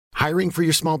Hiring for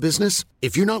your small business?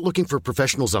 If you're not looking for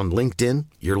professionals on LinkedIn,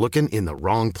 you're looking in the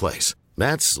wrong place.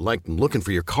 That's like looking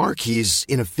for your car keys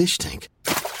in a fish tank.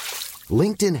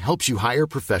 LinkedIn helps you hire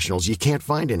professionals you can't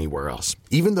find anywhere else,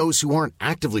 even those who aren't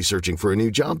actively searching for a new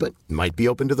job but might be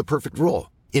open to the perfect role.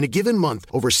 In a given month,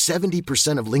 over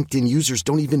 70% of LinkedIn users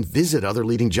don't even visit other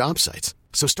leading job sites.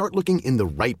 So start looking in the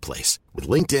right place. With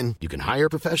LinkedIn, you can hire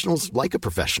professionals like a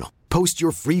professional. Post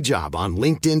your free job on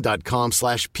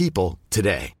linkedin.com/people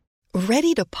today.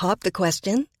 Ready to pop the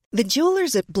question? The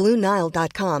jewelers at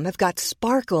BlueNile.com have got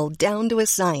sparkle down to a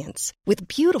science with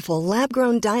beautiful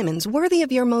lab-grown diamonds worthy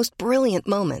of your most brilliant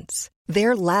moments.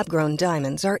 Their lab-grown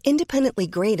diamonds are independently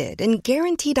graded and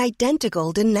guaranteed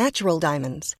identical to natural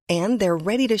diamonds, and they're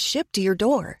ready to ship to your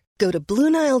door. Go to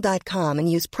BlueNile.com and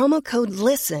use promo code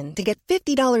LISTEN to get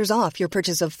 $50 off your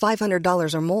purchase of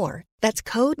 $500 or more. That's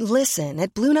code LISTEN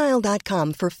at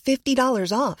BlueNile.com for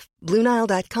 $50 off.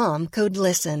 BlueNile.com, code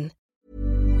LISTEN.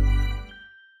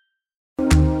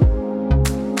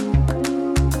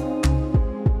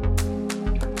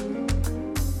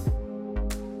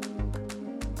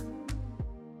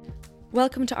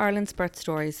 Welcome to Ireland's Birth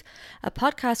Stories, a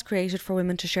podcast created for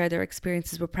women to share their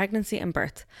experiences with pregnancy and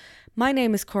birth. My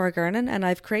name is Cora Gernan, and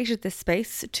I've created this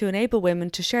space to enable women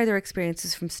to share their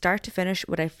experiences from start to finish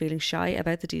without feeling shy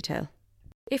about the detail.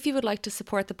 If you would like to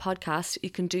support the podcast, you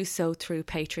can do so through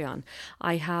Patreon.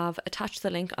 I have attached the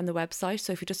link on the website,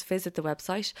 so if you just visit the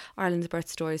website,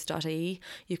 irelandsbirthstories.ie,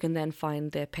 you can then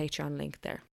find the Patreon link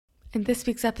there. In this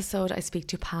week's episode, I speak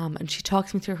to Pam and she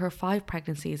talks me through her 5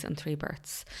 pregnancies and 3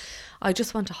 births. I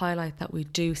just want to highlight that we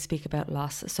do speak about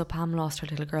loss. So Pam lost her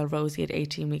little girl Rosie at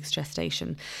 18 weeks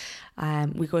gestation.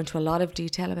 We go into a lot of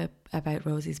detail about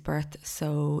Rosie's birth.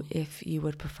 So if you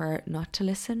would prefer not to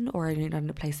listen or you're not in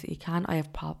a place that you can, I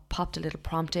have popped a little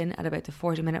prompt in at about the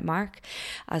 40-minute mark,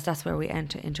 as that's where we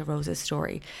enter into Rose's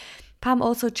story. Pam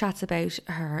also chats about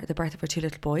the birth of her 2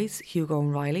 little boys, Hugo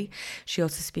and Riley. She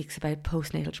also speaks about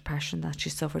postnatal depression that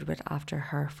she suffered with after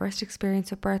her first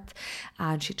experience of birth,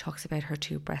 and she talks about her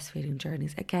 2 breastfeeding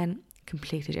journeys. Again,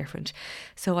 completely different.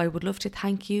 So I would love to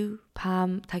thank you,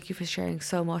 Pam. Thank you for sharing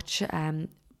so much,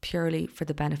 purely for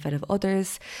the benefit of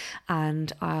others,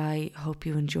 and I hope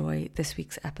you enjoy this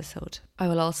week's episode. I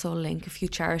will also link a few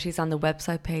charities on the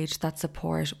website page that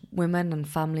support women and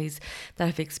families that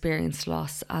have experienced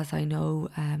loss, as I know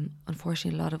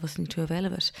unfortunately a lot of us need to avail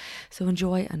of it. So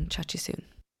enjoy and chat to you soon.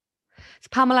 So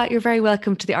Pamela, you're very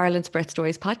welcome to the Ireland's Birth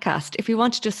Stories podcast. If you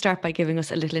want to just start by giving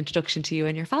us a little introduction to you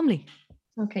and your family.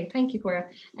 Okay, thank you, Cora.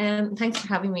 Thanks for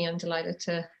having me. I'm delighted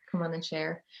to come on and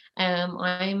share.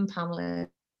 I'm Pamela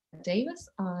Davis.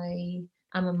 I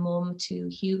am a mum to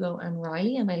Hugo and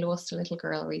Riley, and I lost a little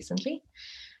girl recently.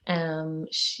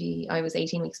 I was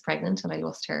 18 weeks pregnant and I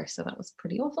lost her, so that was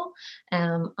pretty awful.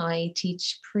 I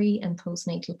teach pre and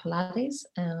postnatal Pilates,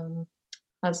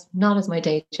 not as my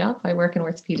day job. I work in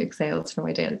orthopedic sales for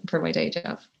my day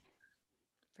job.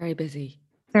 Very busy,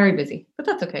 but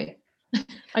that's okay.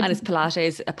 And is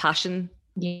Pilates a passion?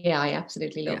 Yeah, I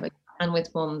absolutely love it. And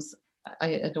with mums, I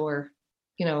adore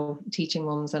teaching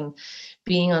mums and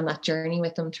being on that journey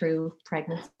with them through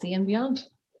pregnancy and beyond.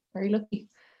 Very lucky.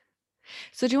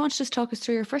 So do you want to just talk us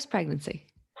through your first pregnancy?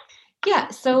 Yeah,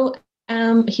 so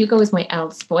Hugo is my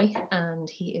eldest boy and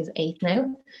he is 8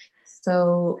 now.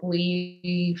 So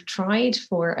we've tried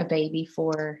for a baby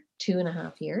for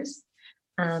 2.5 years.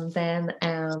 And then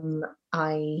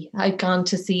I'd gone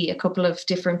to see a couple of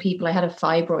different people. I had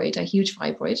a huge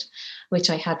fibroid, which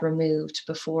I had removed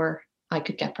before I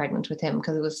could get pregnant with him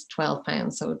because it was 12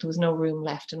 pounds. So there was no room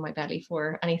left in my belly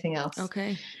for anything else.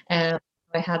 Okay. I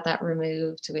had that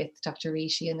removed with Dr.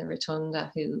 Rishi in the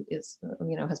Rotunda, who is,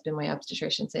 has been my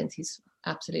obstetrician since. He's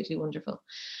absolutely wonderful.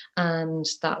 And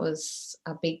that was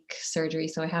a big surgery.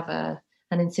 So I have an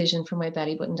incision from my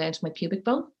belly button down to my pubic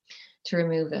bone to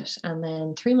remove it. And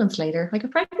then 3 months later, I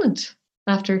got pregnant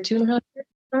after 2.5 years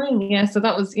trying. Yeah. So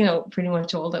that was, pretty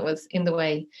much all that was in the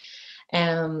way.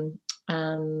 And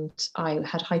I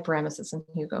had hyperemesis in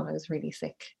Hugo. I was really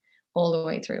sick all the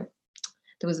way through.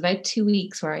 There was about 2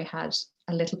 weeks where I had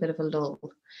a little bit of a lull.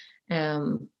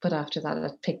 But after that,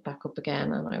 it picked back up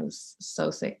again. And I was so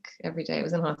sick every day. I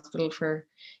was in hospital for,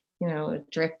 a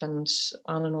drip and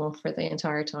on and off for the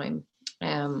entire time.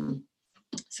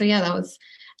 So yeah,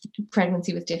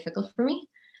 pregnancy was difficult for me.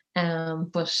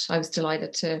 But I was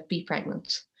delighted to be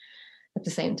pregnant at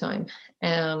the same time.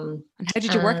 And how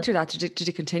did you work through that? Did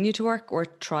you continue to work or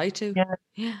try to?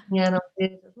 Yeah, no, I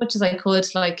did as much as I could.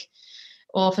 Like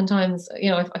oftentimes,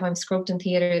 if I'm scrubbed in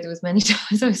theatre, there was many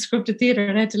times I was scrubbed in theatre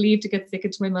and I had to leave to get sick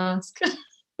into my mask. It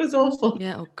was awful.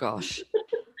 Yeah, oh gosh.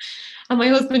 And my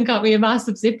husband got me a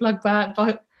massive Ziploc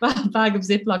bag of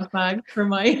Ziploc bags for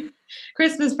my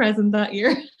Christmas present that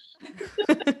year.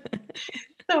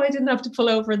 So I didn't have to pull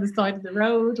over on the side of the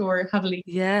road or have a leak.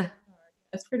 Yeah.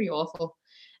 It's pretty awful.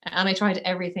 And I tried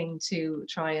everything to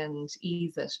try and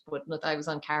ease it, but I was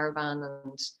on Caravan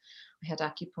and I had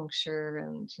acupuncture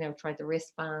and, tried the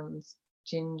wristbands,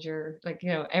 ginger,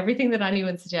 everything that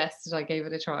anyone suggested, I gave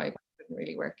it a try, but it didn't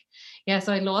really work. Yeah,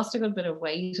 so I lost a good bit of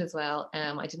weight as well.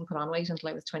 I didn't put on weight until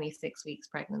I was 26 weeks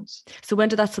pregnant. So when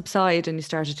did that subside and you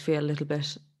started to feel a little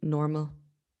bit normal?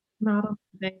 Not on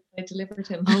the day I delivered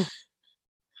him. Oh.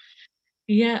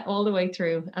 Yeah, all the way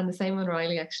through. And the same on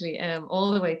Riley, actually,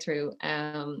 all the way through.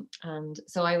 And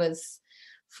so I was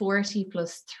 40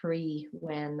 plus 3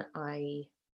 when my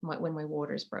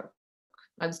waters broke.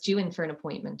 I was due in for an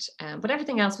appointment, but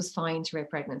everything else was fine throughout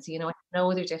pregnancy. I had no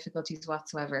other difficulties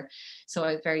whatsoever. So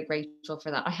I was very grateful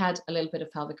for that. I had a little bit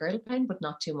of pelvic girdle pain, but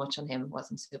not too much on him. It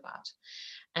wasn't so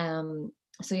bad.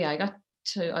 So yeah,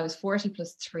 I was 40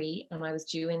 plus 3 and I was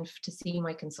due in to see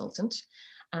my consultant.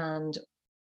 And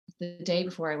the day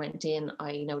before I went in,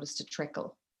 I noticed a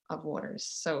trickle of waters.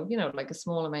 So, like a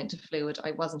small amount of fluid.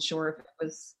 I wasn't sure if it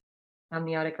was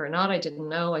amniotic or not. I didn't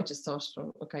know. I just thought,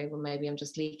 okay, well, maybe I'm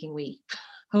just leaking wee.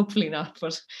 Hopefully not.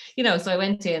 But, so I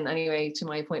went in anyway to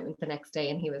my appointment the next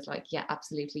day and he was like, yeah,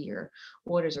 absolutely. Your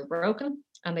waters are broken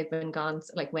and they've been gone.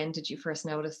 Like, when did you first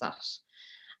notice that?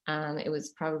 And it was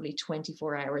probably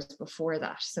 24 hours before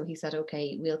that. So he said,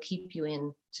 okay, we'll keep you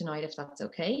in tonight if that's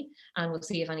okay. And we'll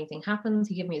see if anything happens.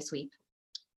 He gave me a sweep.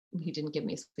 He didn't give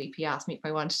me a sweep. He asked me if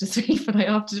I wanted to sweep, and I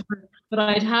opted for it. But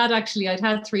I'd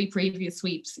had 3 previous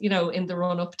sweeps, in the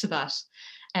run up to that.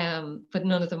 But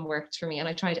none of them worked for me. And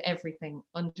I tried everything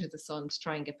under the sun to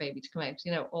try and get baby to come out.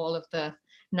 All of the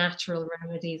natural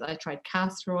remedies. I tried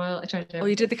castor oil. I tried everything. Oh,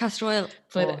 you did the castor oil?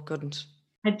 But couldn't.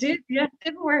 I did, yeah, it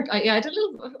didn't work. I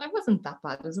wasn't that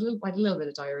bad. I had a little bit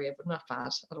of diarrhea, but not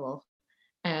bad at all.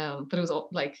 But it was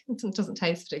it doesn't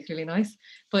taste particularly nice.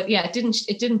 But yeah, it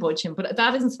didn't budge him. But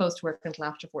that isn't supposed to work until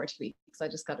after 40 weeks. I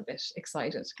just got a bit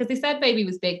excited because they said baby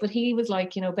was big, but he was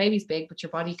like, baby's big, but your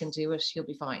body can do it. You'll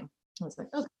be fine. I was like,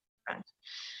 okay, right.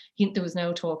 There was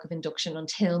no talk of induction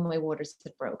until my waters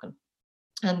had broken,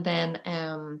 and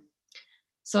then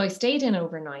so I stayed in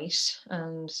overnight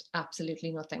and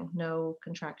absolutely nothing, no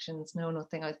contractions, no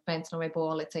nothing. I was bouncing on my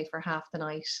ball, let's say, for half the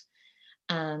night.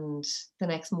 And the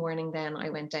next morning then I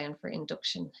went down for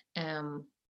induction and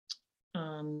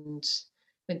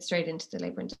went straight into the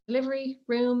labour and delivery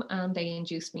room and they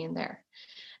induced me in there.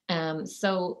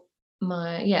 So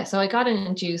I got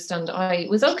induced and I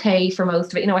was okay for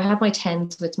most of it. I had my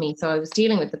TENS with me, so I was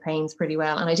dealing with the pains pretty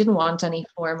well. And I didn't want any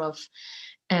form of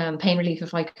pain relief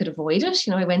if I could avoid it.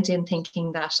 I went in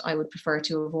thinking that I would prefer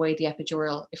to avoid the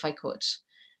epidural if I could.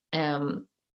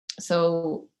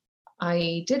 So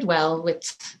I did well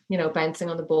with, bouncing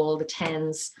on the ball, the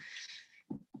TENS,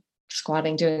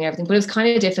 squatting, doing everything. But it was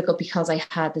kind of difficult because I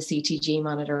had the CTG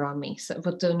monitor on me.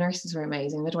 But the nurses were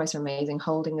amazing, midwives were amazing,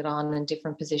 holding it on in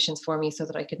different positions for me so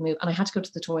that I could move. And I had to go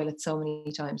to the toilet so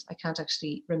many times. I can't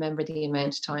actually remember the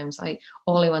amount of times.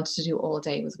 All I wanted to do all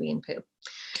day was wee and poo.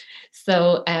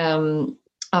 So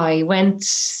I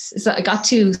got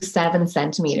to 7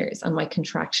 centimeters and my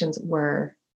contractions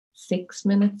were 6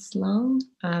 minutes long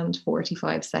and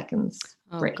 45 seconds.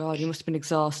 Oh God, you must have been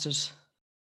exhausted.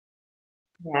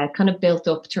 Yeah, it kind of built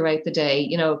up throughout the day,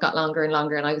 it got longer and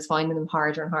longer and I was finding them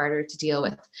harder and harder to deal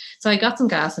with. So I got some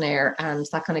gas and air and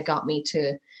that kind of got me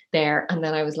to there. And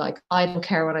then I was like, I don't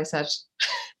care what I said.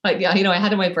 I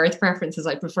had in my birth preferences,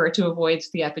 I prefer to avoid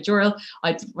the epidural.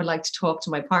 I would like to talk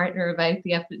to my partner about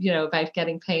about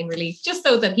getting pain relief, just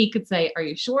so that he could say, are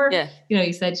you sure? Yeah.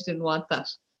 You said you didn't want that.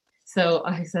 So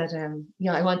I said,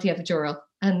 I want the epidural.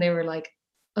 And they were like,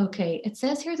 okay, it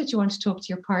says here that you want to talk to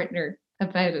your partner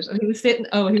about it. And he was sitting,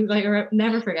 he was like, I'll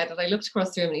never forget it. I looked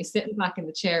across the room and he's sitting back in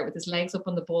the chair with his legs up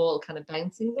on the ball, kind of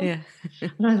bouncing them. Yeah.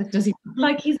 And I was like, does he look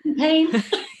like he's in pain?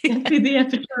 Get me the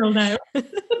epidural now.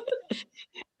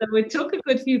 So it took a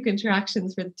good few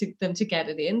contractions for them to get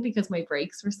it in because my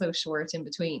breaks were so short in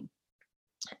between.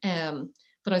 But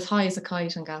I was high as a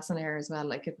kite on gas and air as well.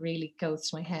 Like, it really goes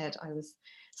to my head.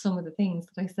 Some of the things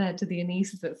that I said to the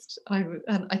anaesthetist,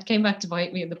 and it came back to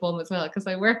bite me in the bum as well, because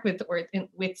I work with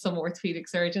some orthopedic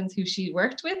surgeons who she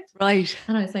worked with. Right.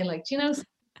 And I was saying, like, do you know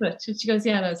such? And she goes,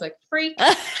 yeah. And I was like, freak.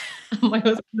 And my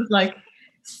husband was like,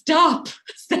 stop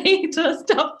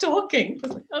talking. I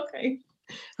was like, okay.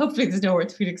 Hopefully there's no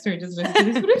orthopedic surgeons listening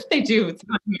to this, but if they do, it's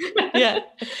fine.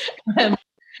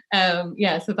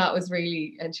 Yeah. So that was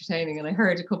really entertaining. And I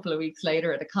heard a couple of weeks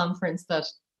later at a conference that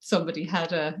somebody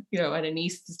had an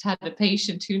anaesthetist had a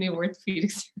patient who knew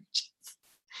orthopedic surgeons.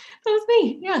 was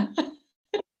me, yeah.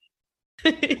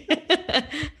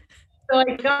 So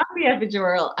I got the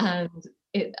epidural, and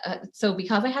so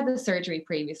because I had the surgery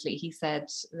previously, he said,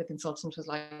 the consultant was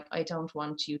like, I don't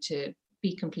want you to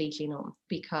be completely numb,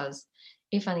 because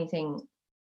if anything,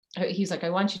 he's like, I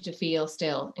want you to feel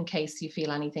still in case you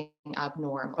feel anything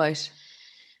abnormal. Right.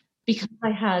 Because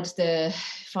I had the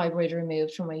fibroid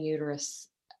removed from my uterus,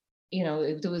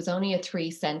 there was only a 3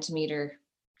 centimeter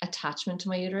attachment to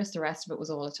my uterus. The rest of it was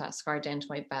all scarred down to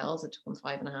my bowels. It took him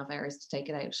 5.5 hours to take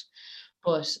it out.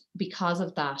 But because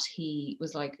of that, he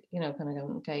was like, kind of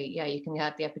going, okay, yeah, you can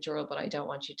get the epidural, but I don't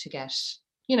want you to get,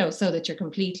 so that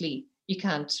you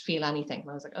can't feel anything.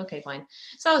 And I was like, okay, fine.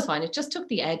 So I was fine. It just took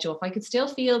the edge off. I could still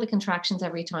feel the contractions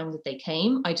every time that they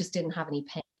came. I just didn't have any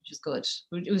pain, which was good.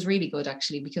 It was really good,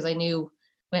 actually, because I knew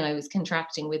when I was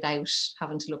contracting without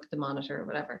having to look at the monitor or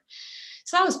whatever.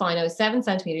 So that was fine. I was 7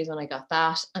 centimeters when I got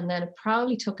that. And then it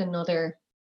probably took another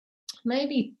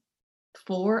maybe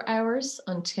 4 hours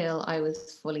until I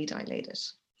was fully dilated.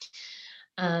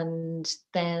 And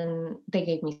then they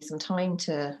gave me some time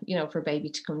to, for baby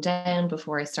to come down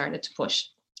before I started to push.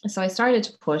 So I started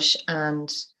to push, and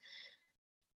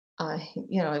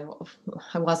I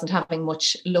wasn't having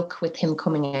much luck with him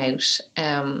coming out.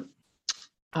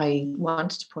 I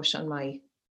wanted to push on my,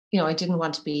 I didn't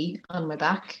want to be on my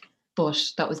back, but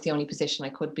that was the only position I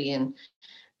could be in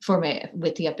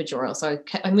with the epidural. So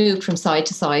I moved from side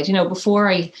to side. Before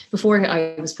I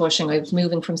was pushing, I was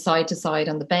moving from side to side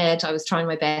on the bed. I was trying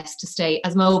my best to stay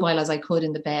as mobile as I could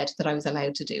in the bed that I was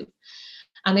allowed to do.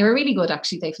 And they were really good,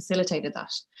 actually. They facilitated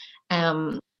that.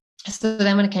 So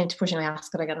then when it came to pushing, I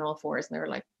asked, could I get on all fours? And they were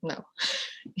like, no,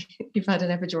 you've had an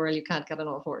epidural, you can't get on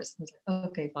all fours. I was like,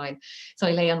 okay, fine. So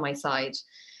I lay on my side.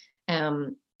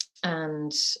 And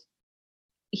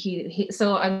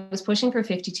so I was pushing for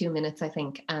 52 minutes, I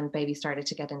think, and baby started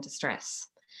to get into stress.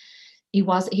 He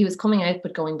was coming out,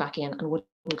 but going back in, and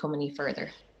wouldn't come any further.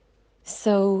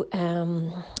 So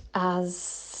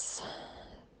as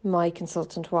my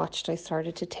consultant watched, I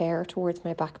started to tear towards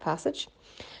my back passage.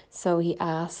 So he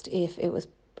asked if it was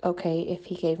okay if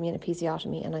he gave me an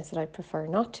episiotomy, and I said I'd prefer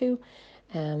not to.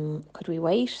 Could we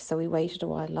wait? So we waited a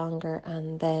while longer,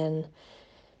 and then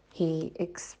he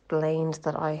explained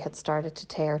that I had started to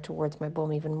tear towards my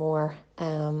bum even more,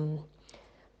 and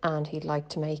he'd like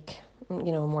to make, a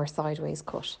more sideways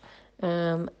cut.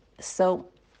 So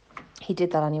he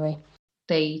did that anyway.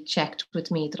 They checked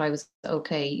with me that I was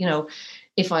okay.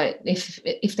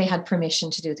 If they had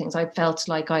permission to do things, I felt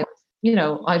like I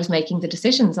was making the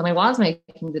decisions, and I was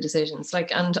making the decisions,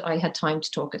 and I had time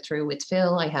to talk it through with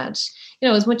Phil. I had,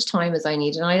 as much time as I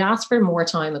needed. And I asked for more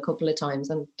time a couple of times,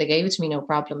 and they gave it to me, no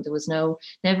problem. There was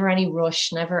never any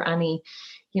rush, never any,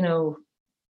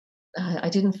 I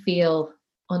didn't feel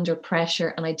under pressure,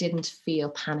 and I didn't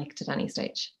feel panicked at any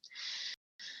stage.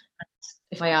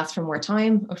 If I asked for more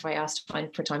time, or if I asked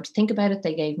for time to think about it,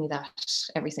 they gave me that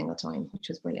every single time, which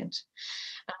was brilliant.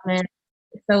 And then,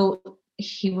 so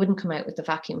he wouldn't come out with the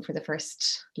vacuum for the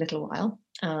first little while.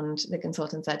 And the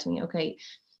consultant said to me, okay,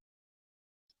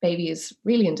 baby is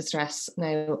really in distress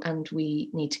now, and we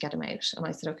need to get him out. And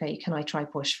I said, okay, can I try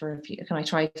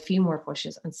a few more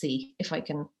pushes and see if I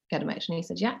can get him out? And he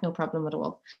said, yeah, no problem at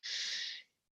all.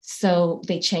 So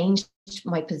they changed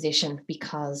my position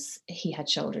because he had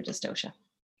shoulder dystocia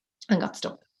and got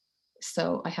stuck.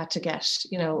 So I had to get,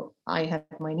 I had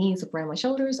my knees up around my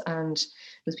shoulders, and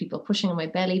there was people pushing on my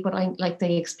belly, but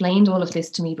they explained all of this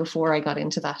to me before I got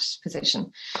into that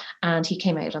position. And he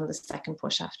came out on the second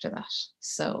push after that.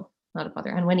 So not a bother.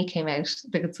 And when he came out,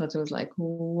 the consultant was like,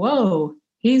 whoa,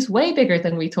 he's way bigger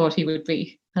than we thought he would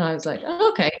be. And I was like,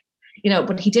 oh, okay.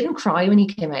 But he didn't cry when he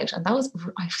came out. And I was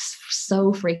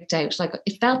so freaked out.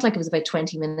 It felt like it was about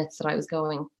 20 minutes that I was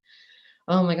going,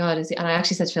 oh my God, is he? And I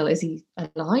actually said to Phil, is he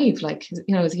alive?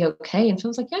 Is he okay? And Phil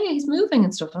was like, yeah, he's moving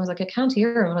and stuff. And I was like, I can't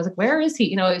hear him. And I was like, where is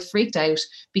he? I was freaked out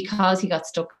because he got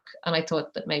stuck. And I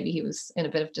thought that maybe he was in a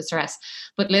bit of distress.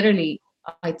 But literally,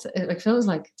 Phil was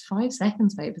like, it's 5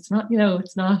 seconds, babe. It's not,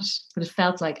 it's not. But it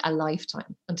felt like a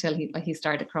lifetime until he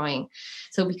started crying.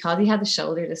 So because he had the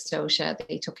shoulder dystocia,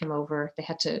 they took him over. They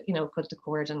had to, cut the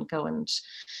cord and go and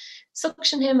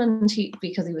suction him,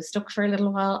 because he was stuck for a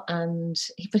little while,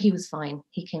 but he was fine.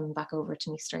 He came back over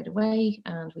to me straight away,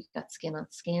 and we got skin on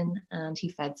skin, and he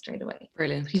fed straight away.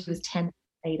 Brilliant. He was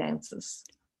 10.8 ounces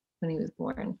when he was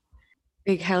born.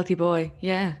 Big healthy boy.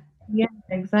 Yeah. Yeah,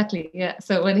 exactly. Yeah.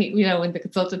 So when when the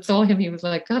consultant saw him, he was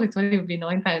like, God, I thought he would be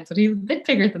 9 pounds, but he was a bit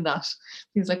bigger than that.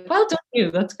 He was like, well done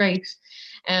you, that's great.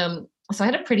 So I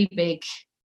had a pretty big,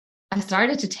 I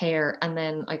started to tear, and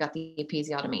then I got the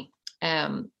episiotomy.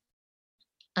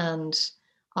 And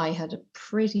I had a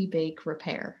pretty big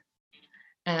repair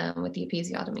with the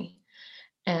episiotomy.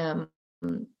 Um,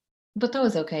 but that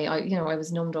was okay. I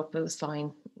was numbed up. It was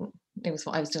fine. I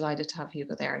was delighted to have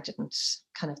Hugo there. I didn't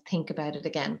kind of think about it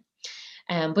again.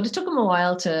 But it took him a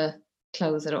while to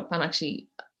close it up. And actually,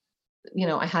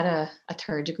 I had a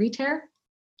third degree tear.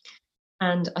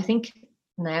 And I think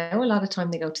now a lot of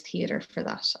time they go to theatre for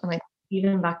that. And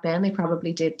even back then they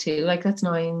probably did too. Like, that's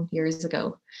 9 years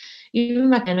ago. Even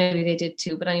back then maybe they did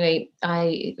too. But anyway,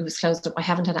 it was closed up. I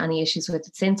haven't had any issues with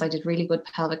it since. I did really good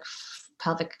pelvic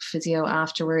physio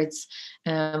afterwards.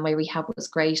 My rehab was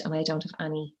great, and I don't have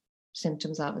any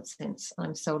symptoms of it since.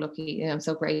 I'm so lucky. I'm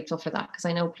so grateful for that, because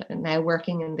I know now,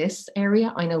 working in this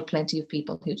area, I know plenty of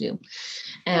people who do.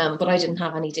 But I didn't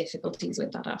have any difficulties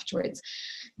with that afterwards.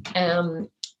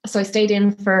 So I stayed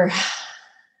in for,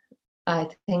 I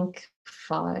think,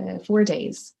 4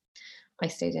 days. I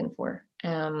stayed in for.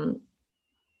 And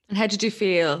how did you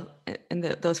feel in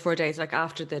those 4 days, like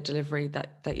after the delivery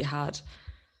that you had?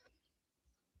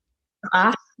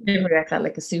 After delivery, I felt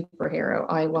like a superhero.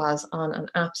 I was on an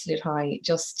absolute high. I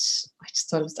just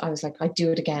thought I was like, I'd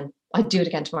do it again. I'd do it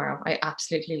again tomorrow. I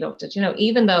absolutely loved it.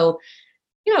 Even though,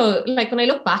 like when I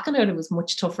look back on it, it was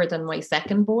much tougher than my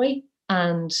second boy.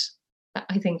 And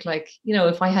I think, like,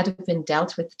 if I had been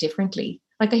dealt with differently,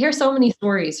 like I hear so many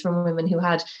stories from women who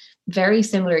had very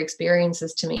similar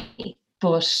experiences to me,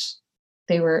 but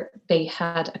they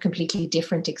had a completely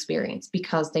different experience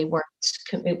because there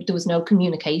was no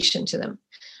communication to them.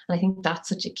 And I think that's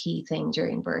such a key thing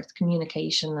during birth,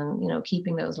 communication, and,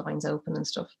 keeping those lines open and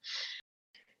stuff.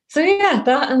 So yeah,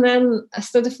 that, and then,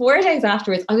 so the 4 days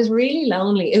afterwards, I was really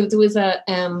lonely. There was a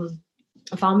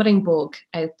vomiting bug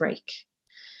outbreak,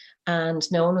 and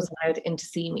no one was allowed in to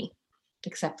see me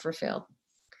except for Phil.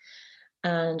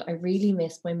 And I really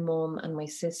missed my mum and my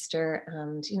sister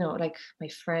and, like my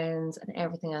friends and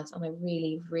everything else. And I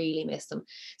really, really missed them.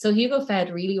 So Hugo fed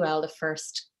really well the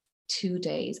first 2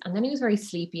 days. And then he was very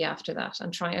sleepy after that.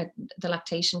 And the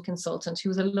lactation consultant, who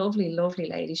was a lovely, lovely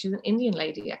lady. She was an Indian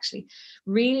lady, actually.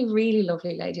 Really, really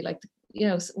lovely lady. Like,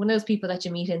 one of those people that you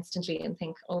meet instantly and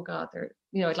think, oh God,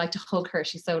 I'd like to hug her.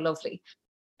 She's so lovely.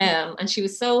 And she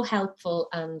was so helpful.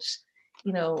 And,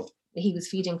 he was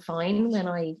feeding fine when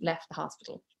I left the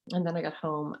hospital. And then I got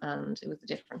home and it was a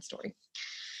different story.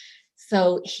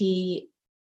 So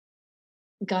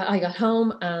I got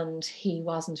home and he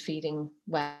wasn't feeding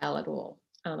well at all.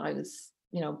 And I was,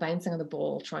 bouncing on the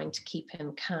ball, trying to keep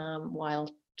him calm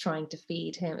while trying to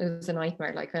feed him. It was a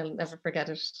nightmare. Like, I'll never forget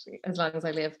it as long as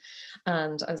I live.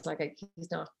 And I was like,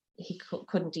 he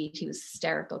couldn't eat. He was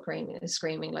hysterical,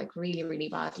 screaming like really, really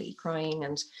badly, crying.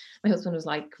 And my husband was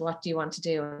like, what do you want to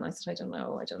do? And I said, I don't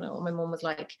know. And my mum was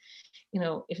like,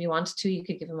 if you wanted to, you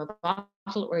could give him a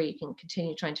bottle, or you can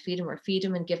continue trying to feed him, or feed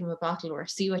him and give him a bottle, or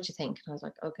see what you think. And I was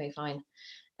like, okay, fine.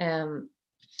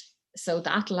 So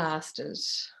that lasted,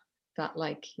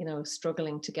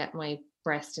 struggling to get my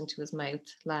breast into his mouth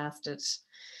lasted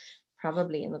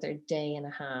probably another day and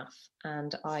a half.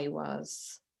 And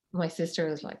my sister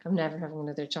was like, I'm never having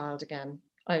another child again.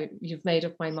 You've made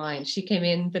up my mind. She came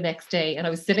in the next day and I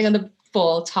was sitting on the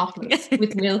ball topless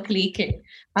with milk leaking.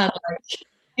 And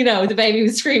the baby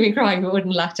was screaming, crying, but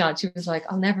wouldn't latch on. She was like,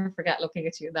 I'll never forget looking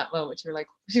at you in that moment. She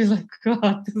was like,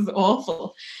 God, this is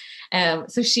awful. So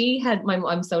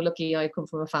I'm so lucky. I come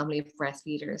from a family of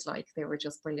breastfeeders. Like, they were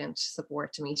just brilliant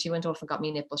support to me. She went off and got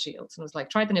me nipple shields and was like,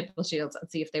 try the nipple shields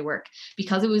and see if they work.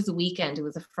 Because it was the weekend, it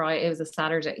was a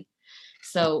Saturday.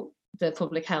 So the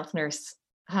public health nurse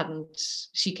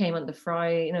she came on the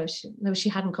Friday. She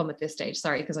hadn't come at this stage.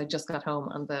 Sorry, because I just got home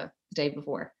on the day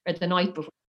before, or the night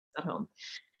before I got home.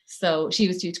 So she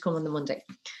was due to come on the Monday.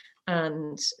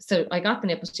 And so I got the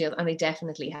nipple shield and they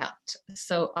definitely helped.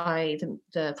 So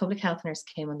the public health nurse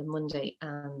came on the Monday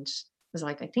and was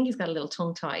like, I think he's got a little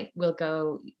tongue tie. We'll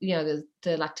go,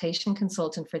 the lactation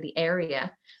consultant for the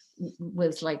area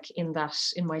was like in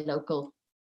my local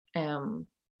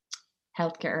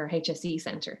healthcare or HSE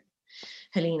center.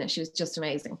 Helena, she was just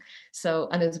amazing. So,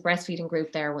 and there's a breastfeeding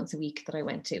group there once a week that I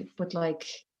went to. But like,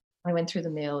 I went through the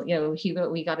mill,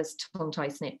 we got his tongue tie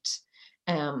snipped,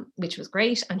 which was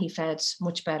great. And he fed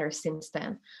much better since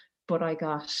then. But I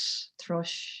got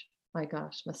thrush, I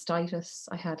got mastitis.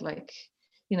 I had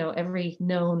every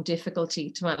known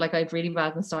difficulty I had really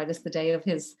bad mastitis the day of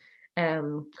his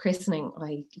christening.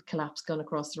 I collapsed going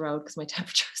across the road because my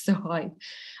temperature was so high.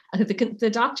 The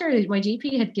doctor, my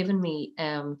GP, had given me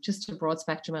just a broad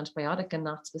spectrum antibiotic and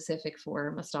not specific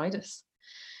for mastitis.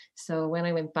 So when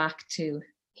I went back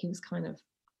he was kind of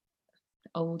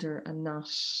older and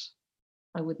not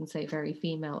I wouldn't say very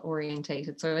female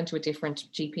orientated. So I went to a different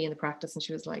GP in the practice, and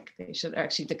she was like, they should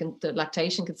actually, the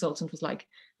lactation consultant was like,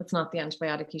 that's not the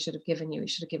antibiotic he should have given you. He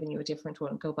should have given you a different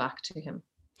one. Go back to him.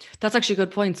 That's actually a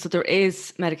good point. So there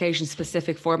is medication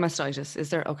specific for mastitis, is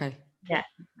there? Okay. Yeah.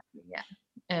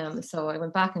 So I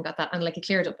went back and got that, and like it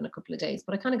cleared up in a couple of days,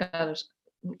 but I kind of got it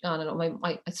on and on.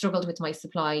 I struggled with my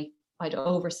supply. I'd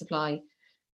oversupply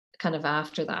kind of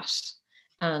after that.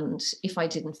 And if I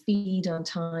didn't feed on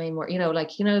time, or, I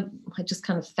just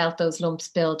kind of felt those lumps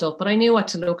build up, but I knew what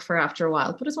to look for after a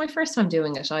while. But it was my first time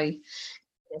doing it. I gave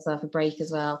myself a break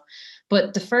as well.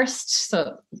 But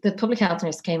so the public health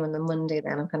nurse came on the Monday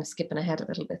then. I'm kind of skipping ahead a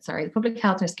little bit. Sorry. The public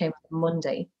health nurse came on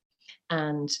Monday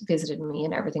and visited me,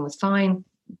 and everything was fine.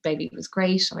 Baby was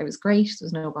great. I was great. There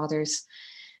was no bothers.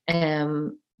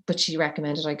 But she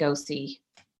recommended I go see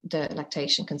the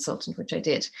lactation consultant, which I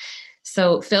did.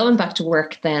 So Phil went back to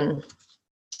work then,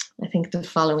 I think the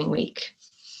following week,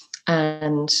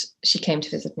 and she came to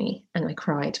visit me, and I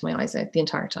cried my eyes out the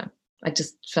entire time. I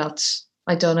just felt,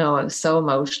 I don't know, I was so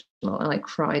emotional, and I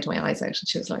cried my eyes out. And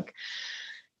she was like,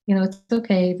 it's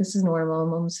okay, this is normal,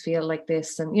 mums feel like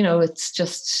this, and it's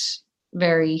just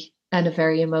at a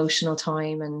very emotional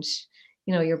time, and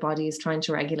your body is trying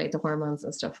to regulate the hormones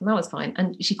and stuff, and that was fine.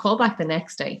 And she called back the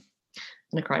next day,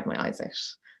 and I cried my eyes out.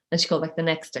 And she called back the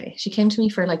next day. She came to me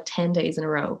for like 10 days in a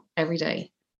row, every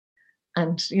day.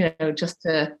 And, just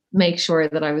to make sure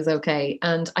that I was okay.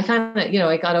 And I kind of,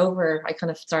 I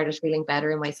kind of started feeling better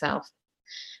in myself.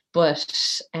 But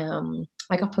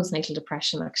I got postnatal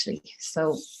depression, actually.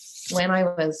 So when I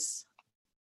was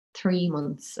 3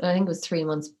 months, I think it was 3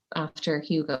 months after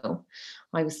Hugo,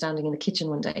 I was standing in the kitchen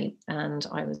one day, and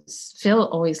Phil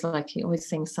he always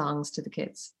sings songs to the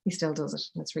kids. He still does it,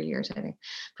 and it's really irritating.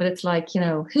 But it's like,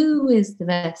 who is the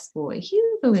best boy?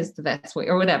 Hugo is the best boy,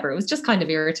 or whatever. It was just kind of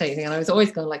irritating. And I was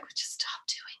always going like, would you stop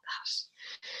doing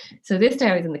that? So this day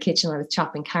I was in the kitchen, I was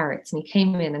chopping carrots, and he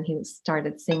came in and he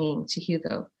started singing to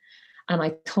Hugo. And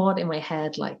I thought in my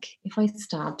head, like, if I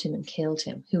stabbed him and killed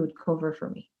him, who would cover for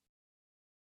me?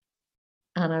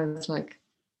 And I was like,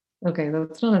 okay,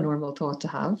 that's not a normal thought to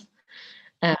have.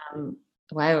 Wow,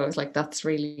 I was like, that's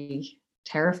really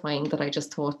terrifying that I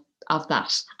just thought of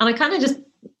that. And I kind of just,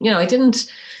 I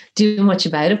didn't do much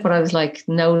about it, but I was like,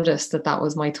 noticed that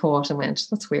was my thought, and went,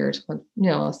 that's weird.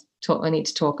 I need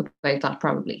to talk about that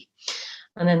probably.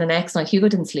 And then the next night, Hugo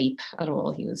didn't sleep at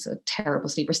all. He was a terrible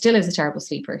sleeper, still is a terrible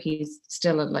sleeper. He's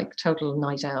still a like total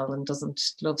night owl and doesn't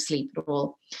love sleep at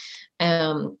all.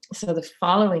 So the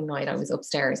following night I was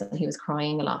upstairs, and he was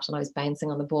crying a lot, and I was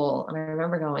bouncing on the ball. And I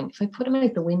remember going, if I put him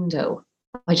out the window,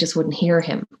 I just wouldn't hear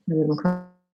him. I wouldn't cry,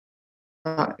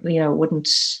 I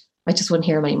just wouldn't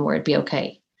hear him anymore. It'd be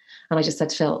okay. And I just said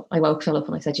to Phil, I woke Phil up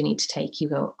and I said, you need to take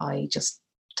Hugo. I just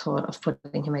thought of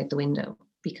putting him out the window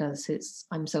because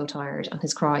I'm so tired, and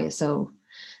his cry is so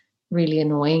really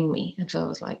annoying me. And Phil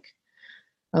was like,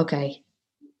 okay,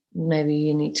 maybe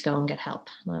you need to go and get help.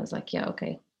 And I was like, yeah,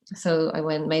 okay. So I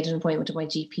made an appointment with my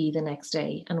GP the next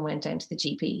day, and went down to the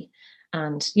GP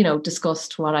and,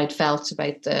 discussed what I'd felt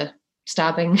about the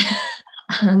stabbing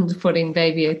and putting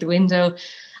baby out the window.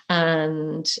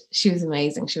 And she was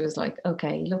amazing. She was like,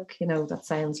 okay, look, that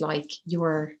sounds like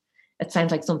it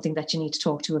sounds like something that you need to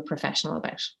talk to a professional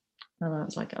about. And I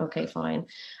was like, okay, fine.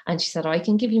 And she said, I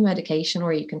can give you medication,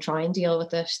 or you can try and deal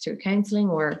with it through counselling,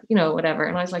 or, whatever.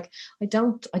 And I was like, I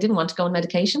didn't want to go on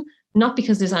medication, not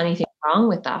because there's anything wrong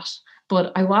with that,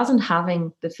 but I wasn't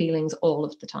having the feelings all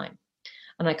of the time.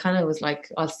 And I kind of was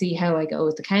like, I'll see how I go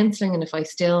with the counselling. And if I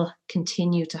still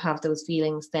continue to have those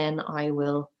feelings, then I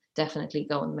will definitely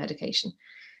go on the medication.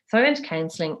 So I went to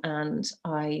counselling, and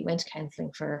I went to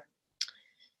counselling for,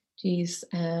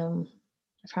 I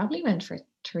probably went for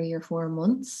 3 or 4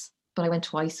 months, but I went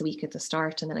twice a week at the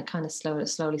start, and then it kind of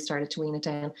slowly started to wean it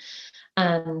down.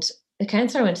 And the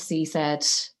counsellor I went to see said,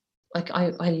 like, I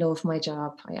love my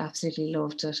job. I absolutely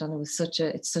loved it. And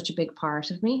it's such a big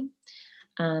part of me.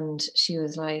 And she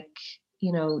was like,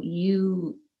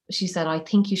 she said, I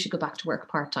think you should go back to work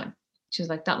part-time. She was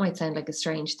like, that might sound like a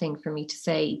strange thing for me to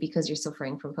say because you're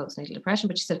suffering from postnatal depression.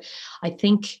 But she said, I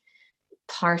think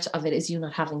part of it is you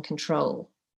not having control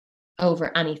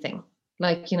over anything.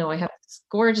 Like, I have this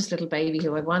gorgeous little baby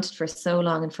who I wanted for so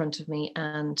long in front of me,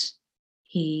 and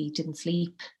he didn't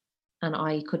sleep, and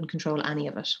I couldn't control any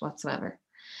of it whatsoever.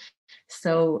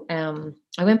 So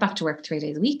I went back to work 3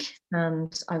 days a week,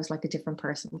 and I was like a different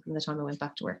person from the time I went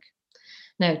back to work.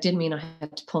 Now, it didn't mean I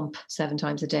had to pump 7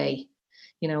 times a day,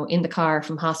 in the car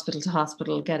from hospital to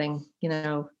hospital, getting,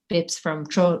 bits from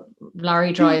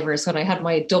lorry drivers when I had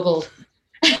my double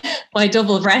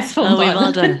breast pump. Oh, we've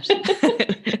all done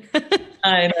it.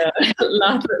 I know.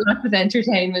 Lots of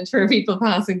entertainment for people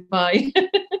passing by.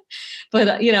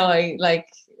 But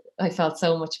I felt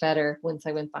so much better once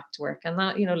I went back to work. And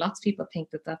that, lots of people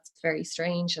think that that's very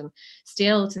strange. And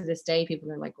still to this day,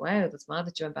 people are like, wow, that's mad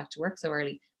that you went back to work so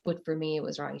early. But for me, it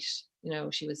was right.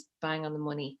 She was bang on the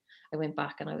money. I went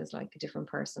back and I was like a different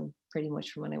person pretty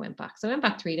much from when I went back. So I went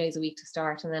back 3 days a week to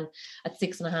start. And then at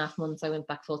 6.5 months, I went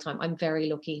back full time. I'm very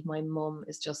lucky. My mum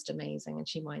is just amazing and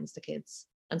she minds the kids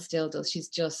and still does. She's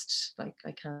just like,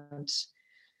 I can't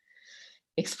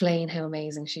explain how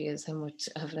amazing she is, how much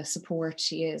of a support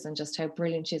she is, and just how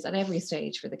brilliant she is at every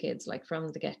stage for the kids, like from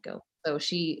the get-go. So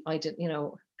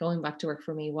going back to work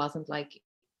for me wasn't like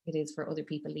it is for other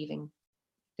people leaving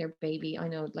their baby. I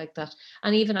know, like that.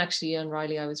 And even actually on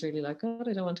Riley, I was really like, God,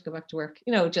 I don't want to go back to work,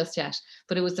 just yet.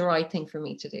 But it was the right thing for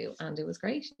me to do. And it was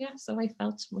great. Yeah. So I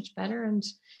felt much better and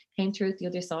came through the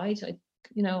other side.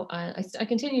 I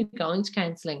continued going to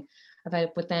counselling about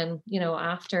it, but then,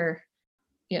 after,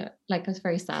 like I was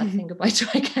very sad saying goodbye to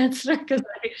my counsellor because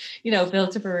I,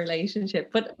 built up a relationship.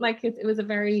 But like it was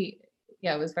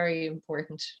it was very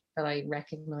important that I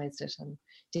recognised it and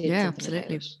did something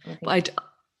absolutely. about it. But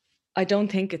I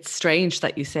don't think it's strange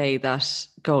that you say that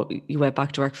you went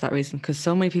back to work for that reason, because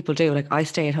so many people do. Like I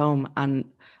stay at home and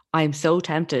I'm so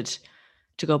tempted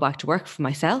to go back to work for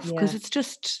myself because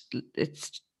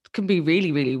it can be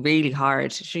really, really, really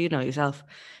hard. Sure, you know yourself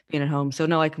being at home. So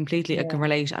no, I can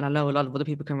relate, and I know a lot of other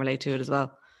people can relate to it as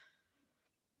well.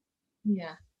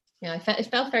 Yeah. It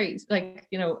felt very like,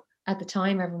 at the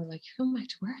time everyone was like, you're going back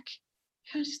to work?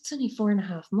 It's only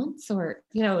 4.5 months, or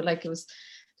like there was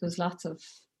lots of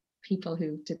people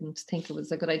who didn't think it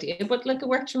was a good idea, but like it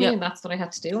worked for me, and that's what I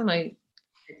had to do, and I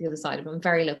did the other side of it. I'm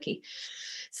very lucky.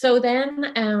 So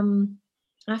then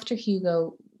after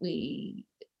Hugo, we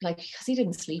because he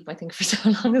didn't sleep, I think, for so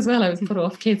long as well, I was put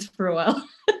off kids for a while.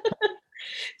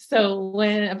 So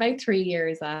when about 3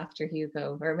 years after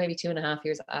Hugo, or maybe 2.5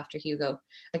 years after Hugo,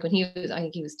 like when I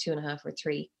think he was 2.5 or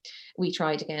 3, we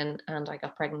tried again, and I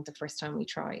got pregnant the first time we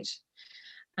tried,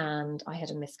 and I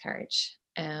had a miscarriage.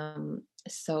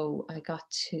 So I got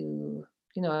to,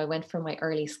 I went for my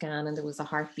early scan and there was a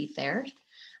heartbeat there,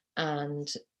 and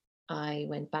I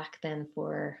went back then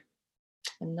for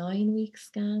a 9-week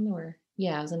scan,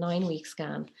 it was a 9-week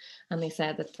scan, and they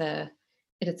said that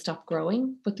it had stopped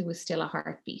growing, but there was still a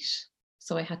heartbeat.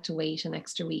 So I had to wait an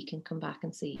extra week and come back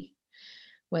and see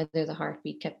whether the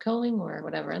heartbeat kept going or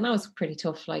whatever. And that was pretty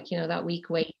tough. Like, that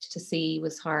week wait to see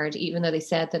was hard, even though they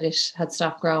said that it had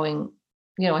stopped growing.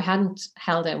 I hadn't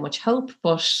held out much hope,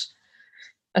 but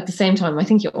at the same time, I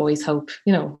think you always hope,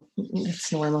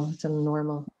 it's normal. It's a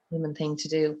normal human thing to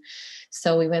do.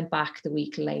 So we went back the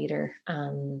week later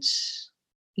and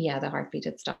the heartbeat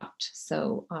had stopped.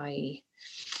 So I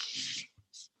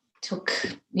took,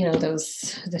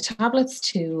 the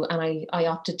tablets and I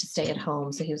opted to stay at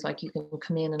home. So he was like, you can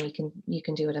come in and you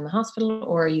can do it in the hospital,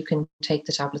 or you can take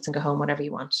the tablets and go home, whatever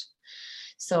you want.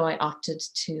 So I opted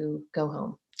to go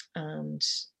home. And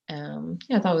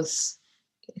that was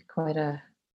quite a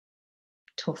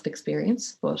tough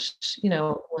experience, but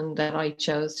one that I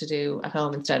chose to do at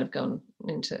home instead of going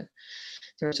into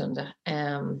the Rotunda.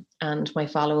 And my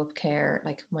follow-up care,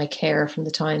 like my care from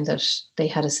the time that they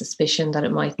had a suspicion that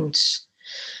it mightn't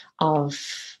have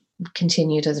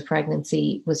continued as a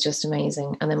pregnancy, was just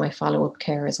amazing. And then my follow-up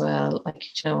care as well, like,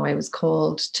 I was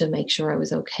called to make sure I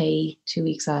was okay 2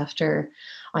 weeks after.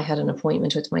 I had an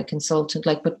appointment with my consultant,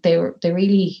 but they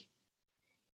really,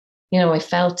 I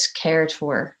felt cared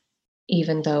for,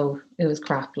 even though it was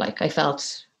crap. Like I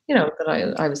felt,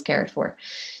 that I was cared for.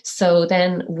 So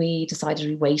then we decided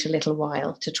we'd wait a little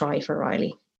while to try for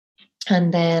Riley.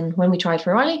 And then when we tried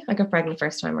for Riley, I got pregnant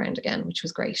first time around again, which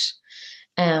was great.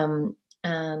 And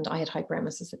I had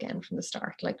hyperemesis again from the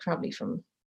start, like probably from,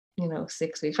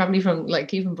 6 weeks, probably from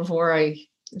like even before I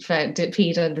did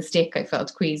peed on the stick, I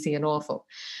felt queasy and awful.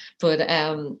 But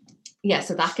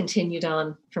so that continued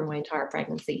on for my entire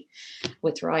pregnancy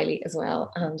with Riley as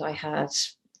well. And I had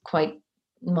quite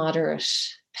moderate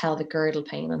pelvic girdle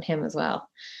pain on him as well.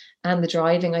 And the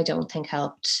driving, I don't think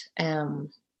helped,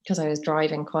 because I was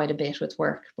driving quite a bit with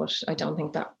work, but I don't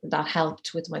think that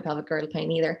helped with my pelvic girdle pain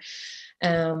either.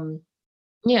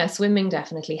 Swimming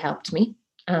definitely helped me,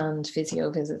 and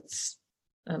physio visits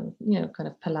and, kind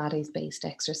of Pilates based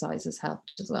exercises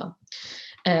helped as well.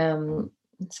 And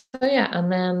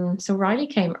then Riley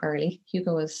came early.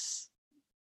 Hugo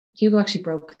actually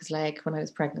broke his leg when I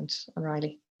was pregnant on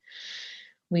Riley,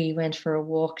 we went for a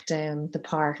walk down the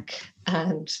park,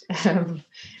 and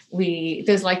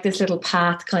there's like this little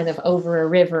path kind of over a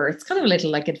river. It's kind of a little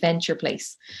like adventure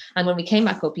place. And when we came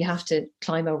back up, you have to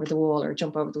climb over the wall or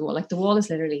jump over the wall. Like the wall is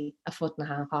literally 1.5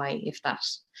 feet high, if that.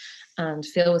 And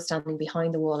Phil was standing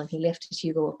behind the wall, and he lifted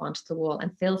Hugo up onto the wall,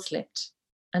 and Phil slipped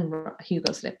and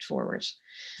Hugo slipped forward.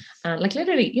 And like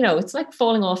literally, it's like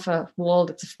falling off a wall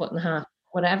that's 1.5 feet.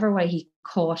 Whatever way he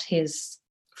caught his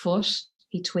foot,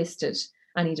 he twisted,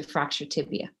 and he had a fractured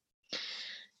tibia,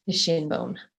 his shin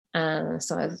bone.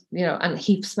 So I was, and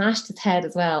he smashed his head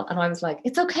as well. And I was like,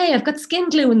 it's okay, I've got skin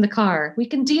glue in the car. We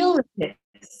can deal with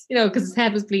this, because his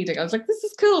head was bleeding. I was like, this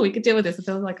is cool, we could deal with this. And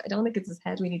Phil was like, I don't think it's his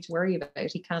head we need to worry about.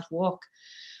 He can't walk.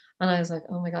 And I was like,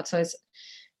 oh my God. So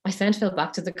I sent Phil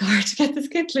back to the car to get the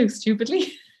skin glue,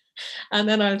 stupidly. And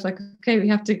then I was like, okay, we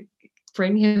have to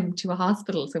bring him to a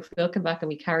hospital. So Phil came back and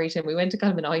we carried him. We went to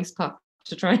get him an ice pack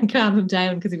to try and calm him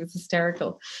down because he was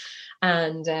hysterical.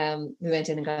 And we went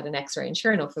in and got an x-ray, and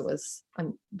sure enough,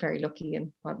 I'm very lucky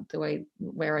in the way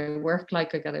where I work.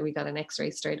 Like we got an x-ray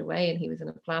straight away, and he was in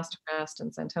a plaster cast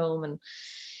and sent home,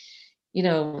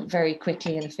 and very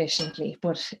quickly and efficiently.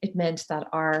 But it meant that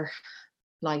our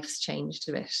lives changed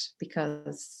a bit,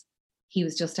 because he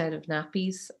was just out of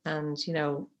nappies, and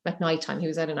at nighttime, he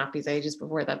was out of nappies ages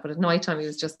before that, but at nighttime he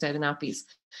was just out of nappies.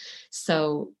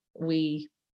 So we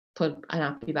put a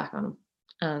nappy back on him,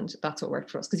 and that's what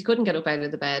worked for us, because he couldn't get up out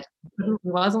of the bed. He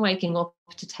wasn't waking up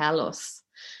to tell us.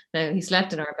 Now, he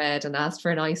slept in our bed and asked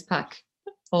for an ice pack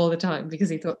all the time, because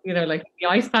he thought, like the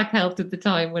ice pack helped at the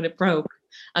time when it broke.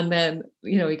 And then,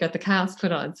 he got the cast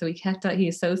put on. So he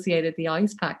associated the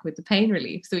ice pack with the pain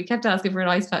relief. So he kept asking for an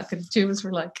ice pack, and the two of us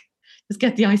were like, just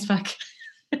get the ice pack.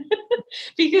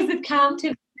 Because it calmed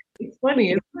him. It's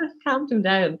funny, it calmed him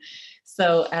down.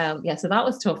 So so that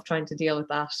was tough, trying to deal with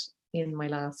that in my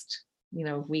last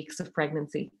weeks of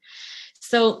pregnancy.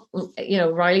 So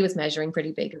Riley was measuring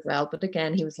pretty big as well, but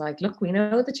again, he was like, look, we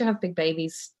know that you have big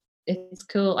babies, it's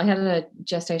cool. I had a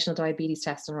gestational diabetes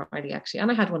test on Riley, actually,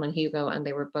 and I had one on Hugo, and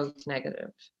they were both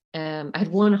negative. I had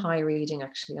one high reading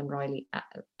actually on Riley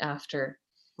after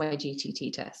my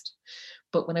GTT test.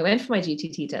 But when I went for my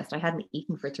GTT test, I hadn't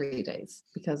eaten for 3 days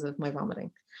because of my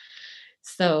vomiting.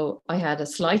 So I had a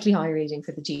slightly high reading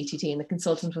for the GTT, and the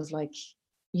consultant was like,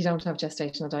 you don't have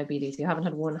gestational diabetes. You haven't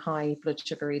had one high blood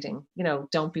sugar reading.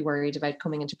 Don't be worried about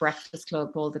coming into Breakfast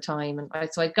Club all the time. And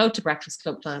so I'd go to Breakfast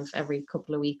Club times every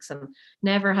couple of weeks, and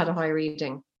never had a high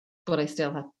reading, but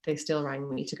they still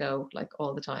rang me to go like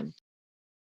all the time.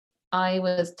 I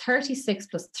was 36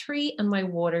 plus 3, and my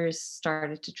waters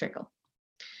started to trickle.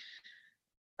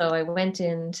 So I went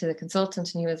into the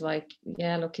consultant, and he was like,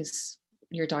 yeah, look,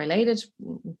 you're dilated,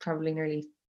 probably nearly,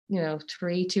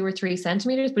 2 or 3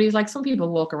 centimeters. But he's like, some people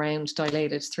walk around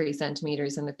dilated 3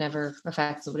 centimeters and it never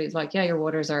affects them. But he's like, yeah, your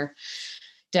waters are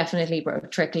definitely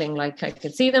trickling, like I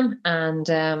could see them. And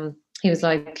he was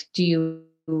like, do you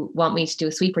want me to do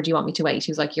a sweep, or do you want me to wait?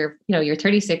 He was like, you're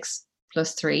 36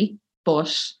 plus 3,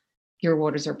 but your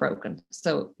waters are broken.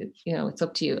 So, it's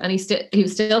up to you. And he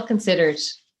was still considered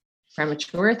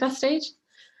premature at that stage.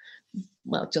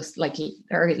 Well, just like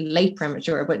late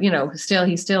premature, but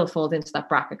he still falls into that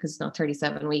bracket because it's not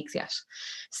 37 weeks yet.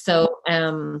 So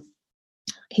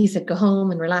he said, go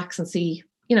home and relax and see,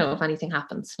 if anything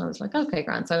happens. And I was like, okay,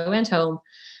 grand. So I went home.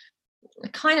 I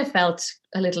kind of felt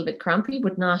a little bit crampy,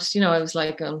 but not, I was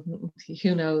like,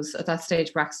 who knows? At that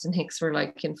stage, Braxton Hicks were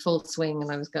like in full swing,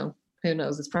 and I was going, who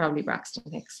knows? It's probably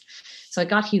Braxton Hicks. So I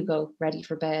got Hugo ready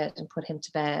for bed and put him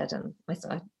to bed, and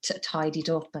I tidied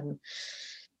up and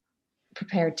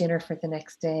prepared dinner for the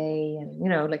next day,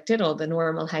 and did all the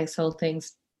normal household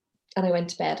things. And I went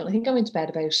to bed, and I think I went to bed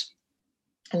about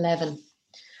 11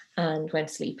 and went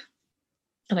to sleep.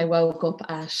 And I woke up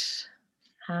at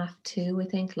 1:30, I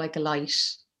think, like a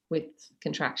light with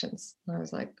contractions. And I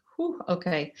was like, whew,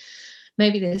 okay,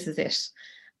 maybe this is it.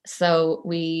 So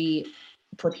we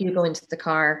put Hugo into the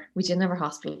car. We didn't have our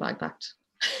hospital bag packed.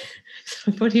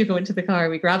 So we put Hugo into the car,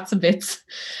 we grabbed some bits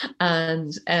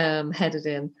and headed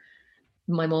in.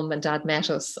 My mum and dad met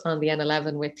us on the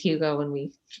N11 with Hugo, and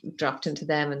we dropped into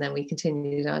them, and then we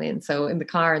continued on in. So in the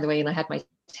car on the way in, I had my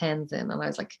Tens in, and I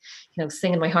was like,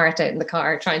 singing my heart out in the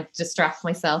car, trying to distract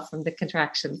myself from the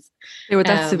contractions. They were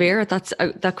that severe,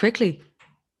 that quickly?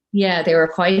 Yeah, they were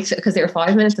quite, because they were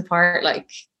 5 minutes apart,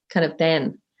 like kind of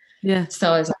then. Yeah.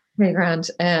 So I was like, very grand.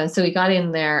 So we got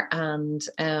in there, and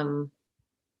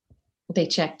they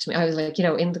checked me. I was like,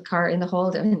 in the car, in the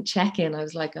hall, they didn't check in. I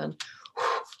was like,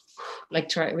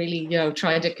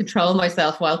 trying to control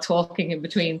myself while talking in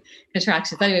between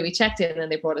contractions. Anyway, we checked in,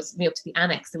 and they brought me up to the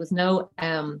annex. There was no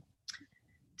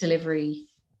delivery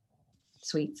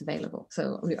suites available.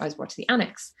 So I was brought to the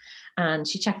annex, and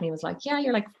she checked me and was like, yeah,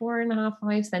 you're like 4.5,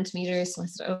 5 centimeters. So I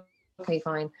said, oh, okay,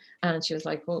 fine. And she was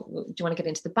like, well, do you want to get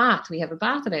into the bath? We have a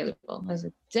bath available. I was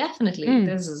like, definitely,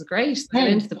 this is great. Get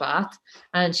into the bath.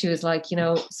 And she was like,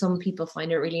 some people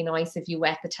find it really nice if you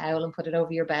wet the towel and put it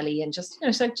over your belly and just,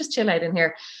 she's like, just chill out in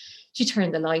here. She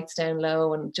turned the lights down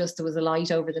low, and just there was a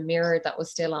light over the mirror that was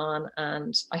still on,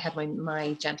 and I had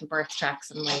my gentle birth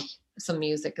tracks and some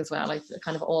music as well. I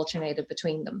kind of alternated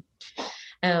between them.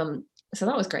 So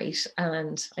that was great,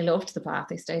 and I loved the bath.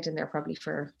 I stayed in there probably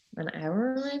for an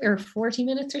hour or 40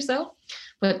 minutes or so,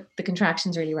 but the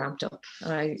contractions really ramped up.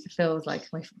 And I feel like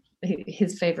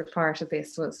his favorite part of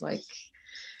this was like,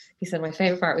 he said, my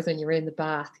favorite part was when you were in the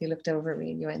bath, you looked over at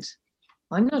me and you went,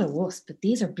 I'm not a wuss, but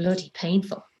these are bloody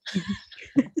painful.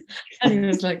 And he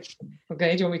was like,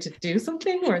 okay, do you want me to do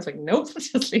something? Or I was like, nope,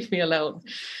 just leave me alone.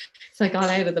 So I got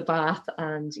out of the bath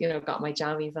and, got my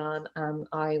jammies on, and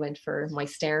I went for my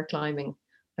stair climbing.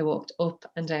 I walked up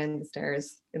and down the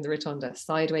stairs in the rotunda,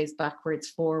 sideways, backwards,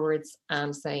 forwards,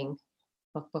 and saying,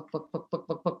 buck, buck, buck, buck, buck,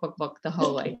 buck, buck, buck, buck, the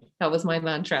whole way. That was my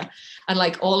mantra. And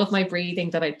like all of my breathing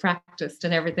that I'd practiced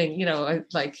and everything,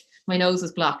 my nose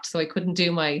was blocked, so I couldn't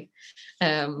do my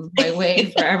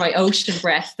wave or my ocean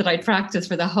breath that I'd practiced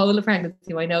for the whole of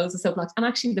pregnancy. My nose was so blocked. And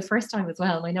actually the first time as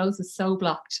well, my nose was so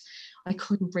blocked, I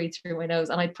couldn't breathe through my nose.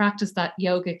 And I practiced that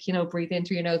yogic, breathe in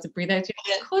through your nose and breathe out.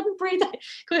 I couldn't breathe.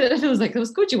 It was like, it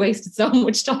was good you wasted so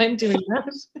much time doing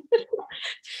that.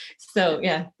 So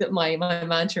yeah, my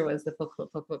mantra was the fuck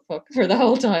for the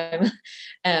whole time.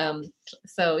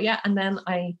 So yeah, and then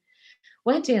I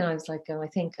went in, I was like, I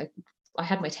think I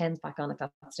had my TENS back on at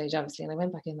that stage, obviously, and I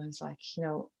went back in, I was like,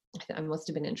 I must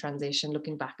have been in transition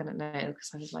looking back on it now,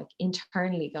 because I was like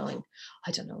internally going,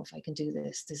 I don't know if I can do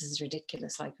this. This is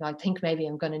ridiculous. Like, I think maybe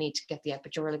I'm going to need to get the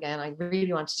epidural again. I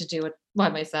really wanted to do it by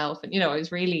myself. And, I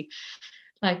was really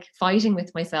like fighting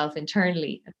with myself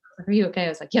internally. Are you okay? I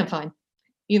was like, yeah, I'm fine.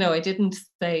 I didn't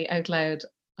say out loud,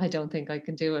 I don't think I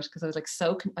can do it, because I was like,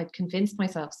 I'd convinced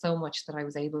myself so much that I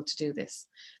was able to do this.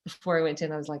 Before I went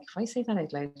in, I was like, if I say that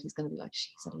out loud, he's going to be like,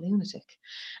 she's a lunatic.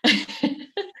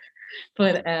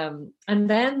 But and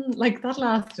then like that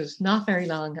lasted not very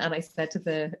long, and I said to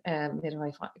the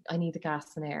midwife, I need the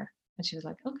gas and air, and she was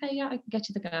like, okay, yeah, I can get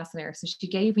you the gas and air. So she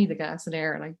gave me the gas and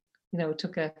air, and I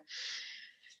took a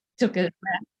breath,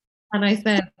 and I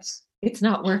said, it's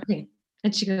not working.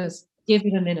 And she goes, give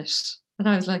it a minute. And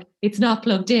I was like, it's not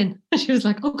plugged in. And she was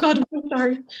like, oh God, I'm so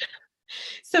sorry.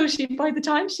 So by the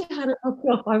time she had it hooked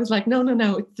up, I was like, no,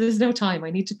 there's no time. I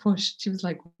need to push. She was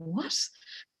like, what?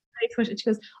 I push it. She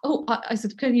goes, oh, I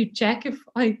said, can you check if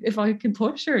I can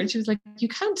push her? And she was like, you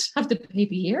can't have the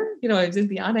baby here. I was in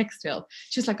the annex still.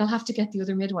 She was like, I'll have to get the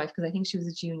other midwife, because I think she was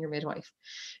a junior midwife.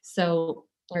 So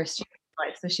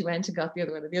she went and got the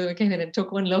other one. And the other one came in and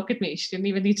took one look at me. She didn't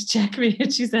even need to check me.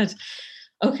 And she said,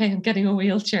 okay, I'm getting a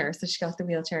wheelchair. So she got the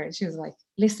wheelchair, and she was like,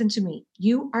 listen to me.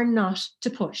 You are not to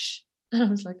push. And I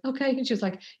was like, okay. And she was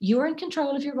like, you are in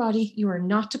control of your body. You are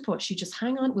not to push. You just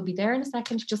hang on. We'll be there in a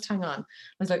second. Just hang on. I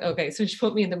was like, okay. So she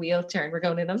put me in the wheelchair, and we're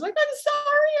going in. I was like, I'm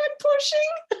sorry, I'm pushing.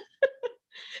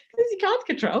 Because you can't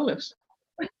control it.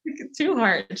 It's too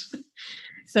hard.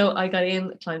 So I got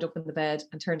in, climbed up in the bed,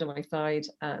 and turned on my side.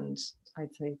 And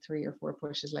I'd say 3 or 4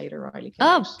 pushes later, Riley came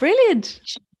out. Brilliant.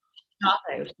 Shot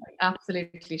out, like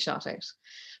absolutely shot out.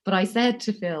 But I said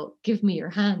to Phil, give me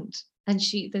your hand. And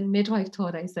the midwife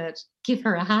thought I said, give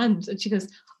her a hand. And she goes,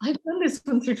 I've done this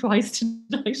once or twice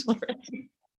tonight already.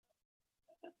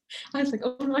 I was like,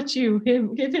 oh, not you,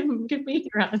 him, give me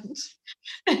your hand.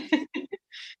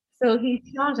 So he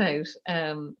shot out.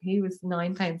 He was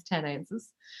 9 pounds, 10 ounces.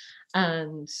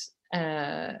 And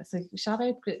so he shot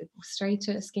out straight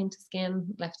to skin,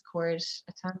 left cord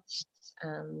attached.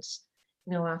 And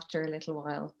after a little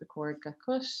while, the cord got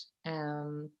cut.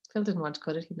 Phil didn't want to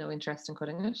cut it. He had no interest in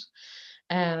cutting it.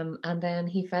 And then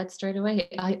he fed straight away.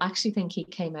 I actually think he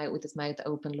came out with his mouth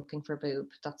open looking for boob.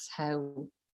 That's how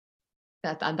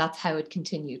it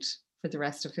continued for the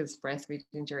rest of his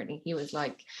breastfeeding journey. He was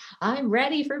like, I'm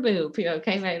ready for boob.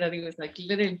 Came out, and he was like,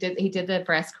 literally did the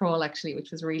breast crawl actually,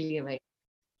 which was really amazing.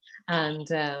 And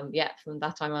from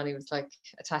that time on, he was like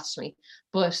attached to me.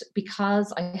 But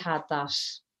because I had that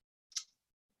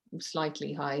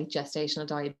slightly high gestational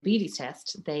diabetes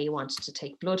test, they wanted to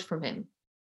take blood from him,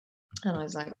 and I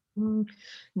was like,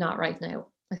 not right now.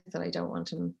 I said, I don't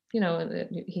want him, are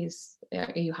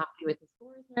you happy with the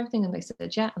scores and everything? And they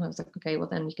said, yeah. And I was like, okay, well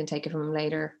then you can take it from him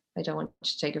later. I don't want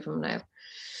you to take it from him now.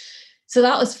 So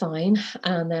that was fine.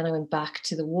 And then I went back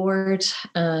to the ward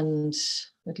and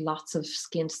with lots of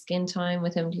skin to skin time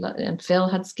with him. And Phil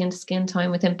had skin to skin time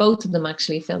with him. Both of them,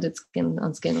 actually. Phil did skin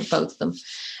on skin with both of them.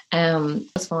 It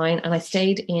was fine. And I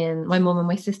stayed in, my mum and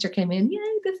my sister came in. Yay,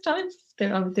 this time. They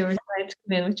were excited to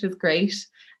come in, which was great.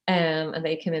 And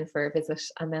they came in for a visit.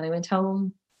 And then I went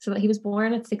home. So he was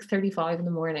born at 6:35 in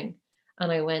the morning. And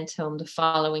I went home the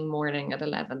following morning at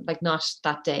 11. Like not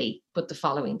that day, but the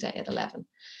following day at 11.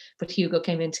 But Hugo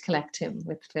came in to collect him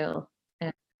with Phil.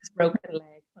 His broken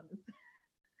leg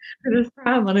on his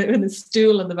pram, on his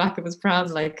stool on the back of his pram,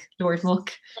 like Lord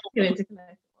Muck came in to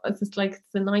collect. It's just like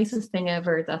it's the nicest thing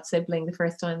ever, that sibling, the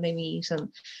first time they meet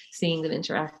and seeing them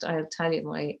interact. I'll tell you,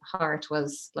 my heart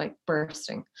was like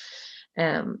bursting.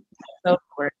 So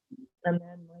forward. And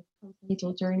then my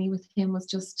little journey with him was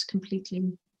just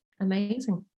completely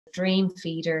amazing. Dream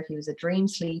feeder, he was a dream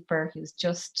sleeper, he was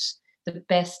just the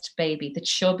best baby, the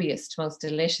chubbiest, most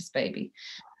delicious baby.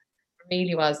 It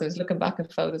really was. I was looking back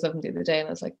at photos of him the other day and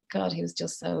I was like, God, he was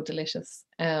just so delicious.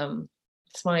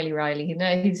 Smiley Riley, he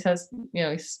has,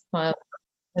 he smiled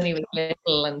when he was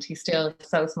little and he's still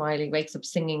so smiley, wakes up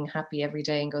singing happy every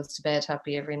day and goes to bed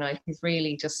happy every night. He's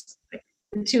really just,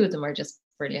 the two of them are just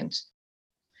brilliant.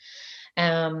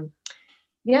 So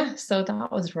that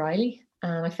was Riley.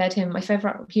 And I fed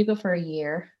Hugo for a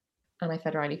year and I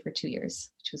fed Riley for 2 years,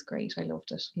 which was great. I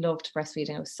loved it. Loved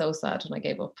breastfeeding. I was so sad when I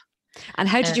gave up. And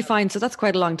how did you find, so that's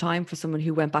quite a long time for someone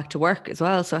who went back to work as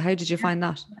well. So how did you find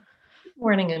that?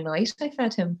 Morning and night I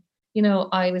fed him.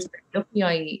 I was lucky.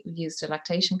 I used a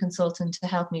lactation consultant to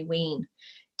help me wean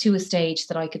to a stage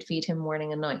that I could feed him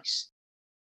morning and night.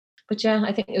 But yeah,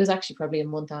 I think it was actually probably a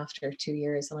month after 2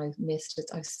 years and I missed it.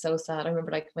 I was so sad. I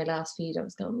remember like my last feed, I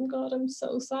was going, oh God, I'm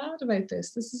so sad about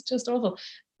this. This is just awful.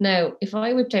 Now, if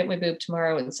I whipped out my boob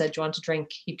tomorrow and said, do you want to drink?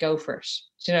 He'd go for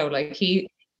it. Like he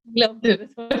loved it as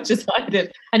much as I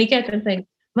did. And he kept on saying,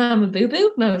 Mom, a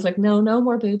boo-boo? And I was like, no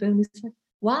more boo-boo. And he's like,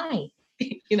 why?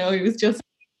 He was just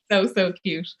so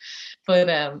cute. But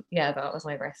that was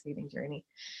my breastfeeding journey.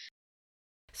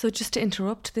 So just to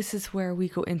interrupt, this is where we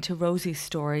go into Rosie's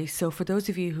story. So for those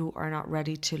of you who are not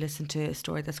ready to listen to a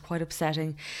story that's quite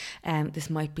upsetting, this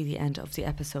might be the end of the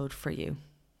episode for you.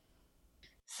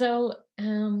 So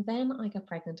then I got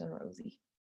pregnant on Rosie.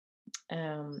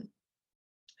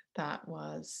 That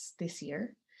was this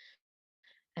year.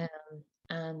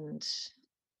 And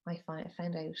I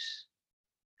found out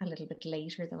a little bit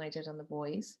later than I did on the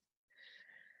boys.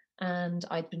 And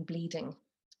I'd been bleeding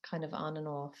kind of on and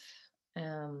off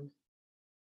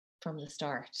from the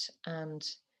start. And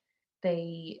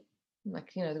they,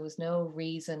 there was no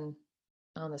reason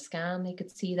on the scan they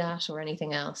could see that or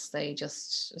anything else. They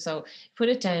just, so put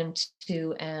it down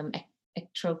to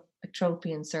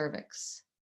ectropion cervix,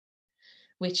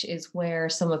 which is where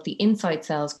some of the inside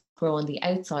cells grow on the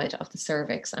outside of the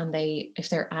cervix, and if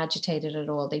they're agitated at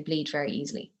all, they bleed very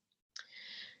easily.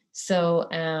 So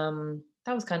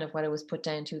that was kind of what it was put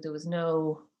down to. There was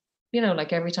no,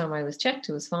 like every time I was checked,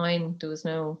 it was fine. There was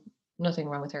nothing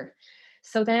wrong with her.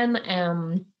 So then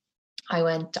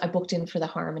I booked in for the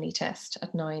Harmony test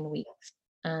at 9 weeks.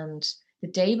 And the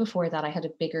day before that, I had a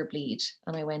bigger bleed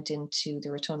and I went into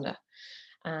the rotunda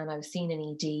and I was seeing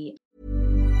an ED.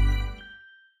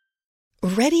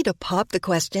 Ready to pop the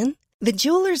question? The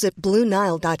jewelers at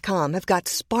BlueNile.com have got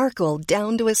sparkle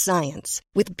down to a science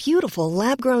with beautiful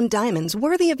lab-grown diamonds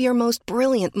worthy of your most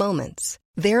brilliant moments.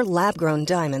 Their lab-grown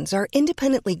diamonds are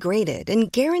independently graded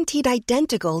and guaranteed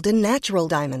identical to natural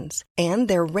diamonds, and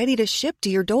they're ready to ship to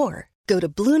your door. Go to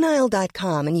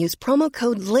BlueNile.com and use promo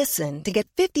code LISTEN to get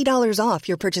 $50 off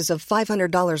your purchase of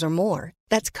 $500 or more.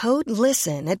 That's code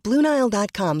LISTEN at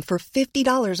BlueNile.com for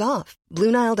 $50 off.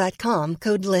 BlueNile.com,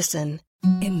 code LISTEN.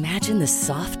 Imagine the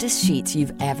softest sheets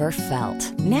you've ever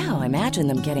felt. Now imagine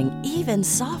them getting even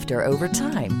softer over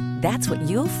time. That's what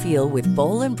you'll feel with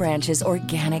Boll & Branch's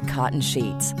organic cotton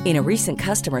sheets. In a recent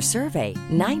customer survey,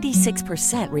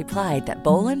 96% replied that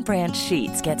Boll & Branch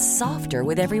sheets get softer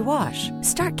with every wash.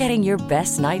 Start getting your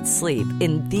best night's sleep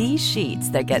in these sheets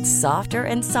that get softer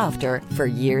and softer for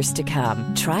years to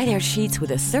come. Try their sheets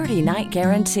with a 30-night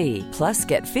guarantee. Plus,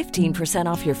 get 15%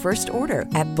 off your first order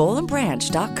at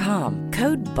bollandbranch.com.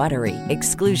 Code BUTTERY.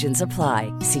 Exclusions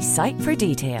apply. See site for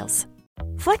details.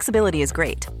 Flexibility is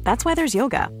great. That's why there's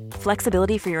yoga.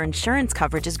 Flexibility for your insurance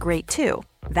coverage is great too.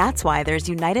 That's why there's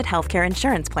United Healthcare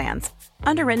Insurance Plans.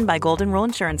 Underwritten by Golden Rule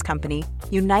Insurance Company,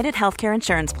 United Healthcare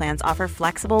Insurance Plans offer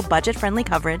flexible, budget-friendly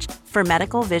coverage for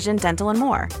medical, vision, dental, and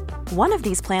more. One of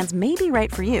these plans may be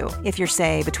right for you if you're,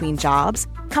 say, between jobs,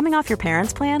 coming off your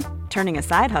parents' plan, turning a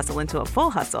side hustle into a full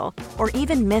hustle, or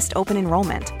even missed open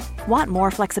enrollment. Want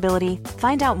more flexibility?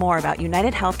 Find out more about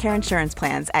United Healthcare Insurance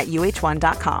Plans at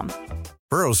uh1.com.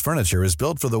 Burrow's furniture is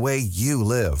built for the way you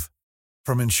live.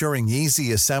 From ensuring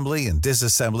easy assembly and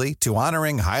disassembly to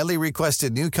honoring highly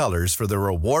requested new colors for their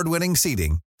award-winning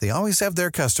seating, they always have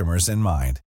their customers in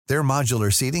mind. Their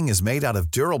modular seating is made out of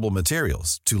durable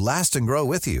materials to last and grow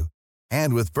with you.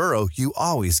 And with Burrow, you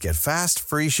always get fast,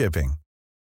 free shipping.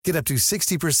 Get up to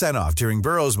 60% off during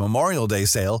Burrow's Memorial Day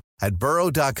sale at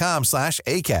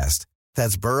burrow.com/ACAST.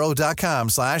 That's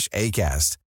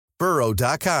burrow.com/ACAST.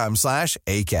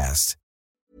 burrow.com/ACAST.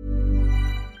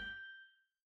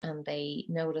 And they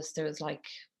noticed there was like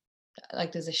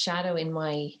there's a shadow in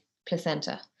my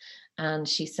placenta. And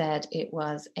she said it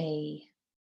was a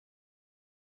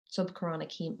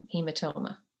subchorionic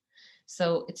hematoma.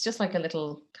 So it's just like a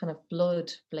little kind of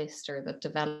blood blister that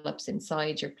develops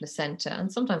inside your placenta.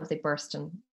 And sometimes they burst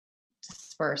and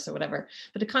disperse or whatever.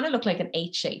 But it kind of looked like an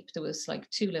H shape. There was like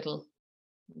two little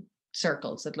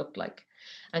circles that looked like.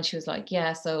 And she was like,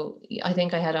 yeah, so I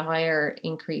think I had a higher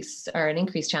increased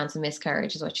chance of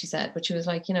miscarriage is what she said. But she was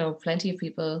like, plenty of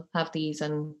people have these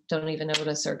and don't even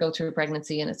notice or go through a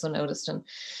pregnancy and it's unnoticed and,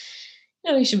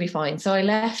 you should be fine. So I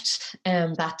left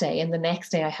that day. And the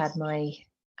next day I had my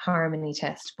Harmony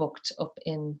test booked up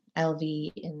in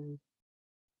LV in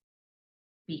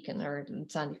Beacon or in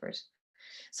Sandyford.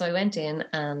 So I went in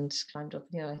and climbed up,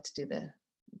 I had to do the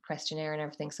questionnaire and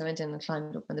everything. So I went in and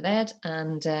climbed up on the bed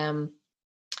and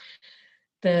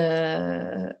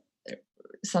the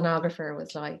sonographer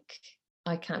was like,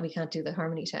 we can't do the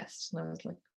Harmony test. And I was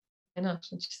like, why not?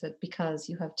 And she said, because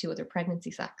you have 2 other pregnancy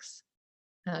sacs.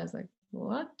 And I was like,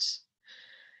 what?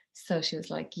 So she was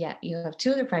like, yeah, you have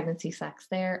 2 other pregnancy sacs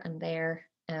there and there,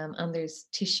 and there's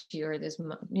tissue or there's,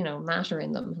 matter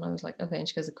in them. And I was like, okay. And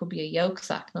she goes, it could be a yolk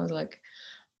sac. And I was like,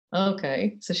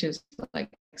 okay. So she was like,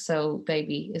 so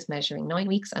baby is measuring 9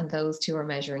 weeks and those 2 are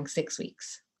measuring 6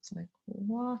 weeks. So like,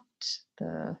 what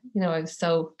the, I was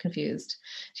so confused.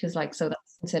 She was like, so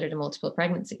that's considered a multiple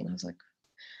pregnancy. And I was like,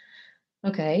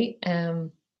 okay.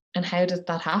 And how does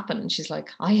that happen? And she's like,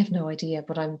 I have no idea,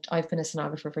 but I've been a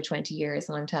sonographer for 20 years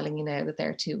and I'm telling you now that there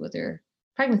are 2 other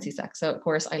pregnancy sacs. So of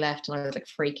course I left and I was like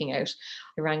freaking out.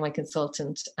 I rang my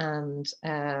consultant and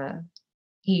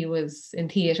he was in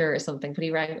theatre or something, but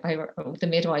he rang the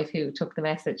midwife who took the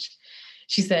message.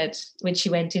 She said, when she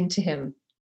went into him,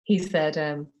 he said,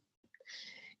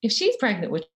 if she's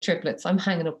pregnant with triplets, I'm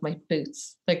hanging up my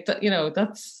boots. Like that,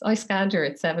 I scanned her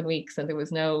at 7 weeks and there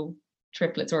was no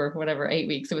triplets or whatever, 8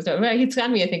 weeks. It was he'd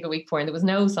scanned me, I think, a week before, and there was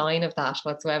no sign of that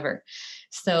whatsoever.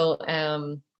 So I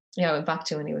went back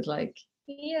to him and he was like,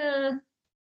 yeah,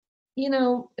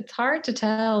 it's hard to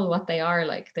tell what they are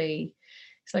like. They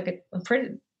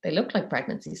look like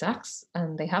pregnancy sacs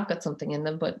and they have got something in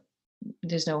them, but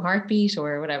there's no heartbeat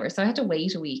or whatever. So I had to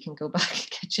wait a week and go back and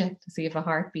get checked to see if a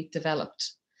heartbeat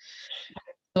developed.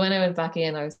 So when I went back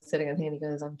in, I was sitting on him and he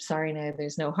goes, I'm sorry now,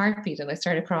 there's no heartbeat. And I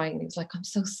started crying and he was like, I'm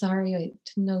so sorry. I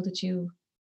didn't know that you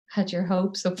had your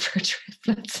hopes up for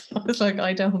triplets. I was like,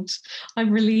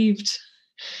 I'm relieved.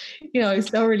 I was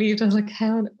so relieved. I was like,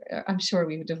 I'm sure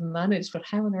we would have managed, but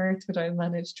how on earth would I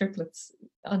manage triplets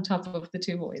on top of the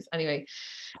 2 boys? Anyway,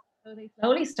 so they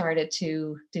slowly started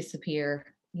to disappear.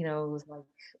 It was like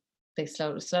they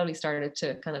slowly started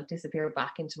to kind of disappear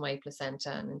back into my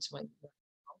placenta and into my,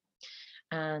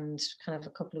 and kind of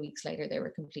a couple of weeks later, they were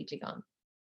completely gone.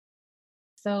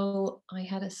 So I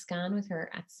had a scan with her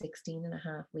at 16 and a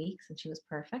half weeks and she was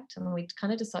perfect. And we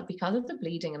kind of decided, because of the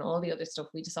bleeding and all the other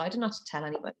stuff, we decided not to tell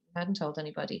anybody. We hadn't told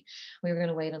anybody. We were going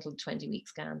to wait until the 20-week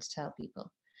scan to tell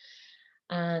people.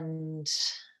 And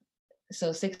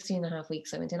so 16 and a half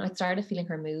weeks I went in. I started feeling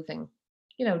her moving,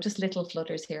 just little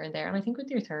flutters here and there. And I think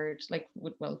with your third,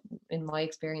 in my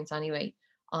experience anyway,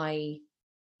 I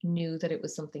knew that it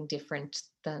was something different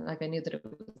than, I knew that it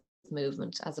was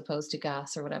movement as opposed to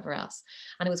gas or whatever else.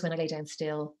 And it was when I lay down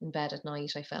still in bed at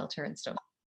night, I felt her and stuff.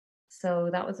 So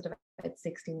that was at about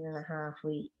 16 and a half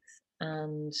weeks.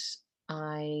 And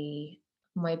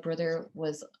my brother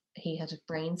he had a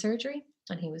brain surgery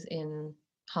and he was in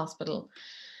hospital.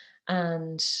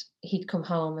 And he'd come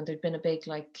home and there'd been a big,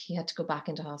 he had to go back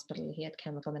into hospital. He had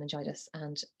chemical meningitis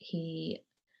and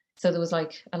so there was a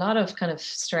lot of kind of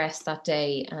stress that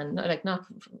day, and not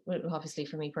obviously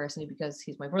for me personally because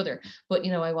he's my brother, but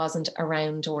I wasn't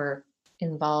around or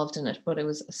involved in it. But it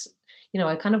was,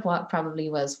 I kind of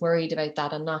probably was worried about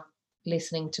that and not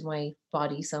listening to my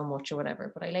body so much or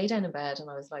whatever. But I lay down in bed and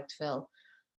I was like, Phil,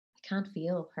 I can't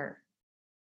feel her.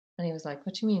 And he was like,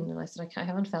 what do you mean? And I said, I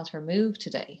haven't felt her move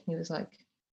today. And he was like,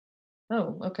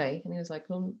 oh, okay. And he was like,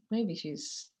 well, maybe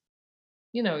she's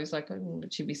you know, he's like,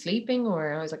 would she be sleeping?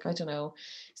 Or I was like, I don't know.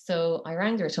 So I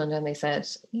rang the rotunda and they said,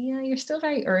 yeah, you're still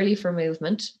very early for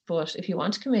movement, but if you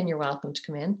want to come in, you're welcome to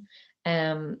come in.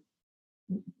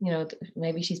 You know,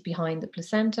 maybe she's behind the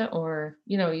placenta, or,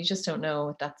 you know, you just don't know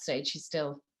at that stage. She's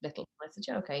still little. I said,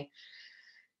 yeah, okay.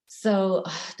 So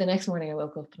the next morning I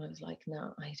woke up and I was like,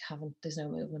 no, there's no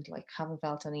movement. Like, haven't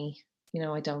felt any, you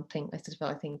know, I said, well,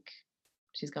 I think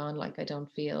she's gone. Like, I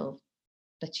don't feel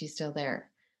that she's still there.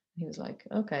 He was like,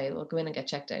 okay, we'll go in and get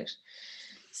checked out.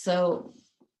 So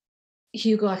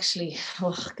Hugo had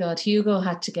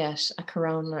to get a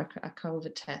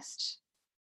COVID test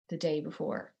the day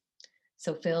before.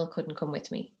 So Phil couldn't come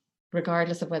with me,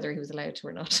 regardless of whether he was allowed to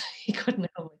or not. He couldn't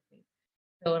come with me.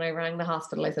 So when I rang the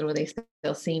hospital, I said, will they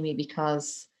still see me,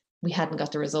 because we hadn't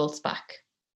got the results back.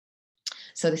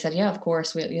 So they said, yeah, of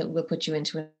course, we'll put you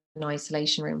into an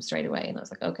isolation room straight away. And I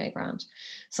was like, okay, grand.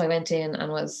 So I went in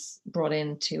and was brought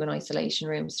into an isolation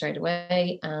room straight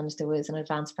away. And there was an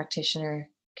advanced practitioner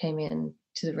came in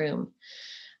to the room.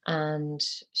 And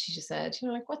she just said, you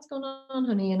know, like, what's going on,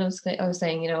 honey? And I was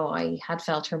saying, you know, I had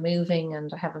felt her moving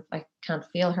and I can't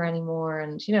feel her anymore.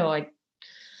 And, you know, I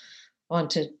want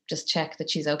to just check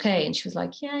that she's okay. And she was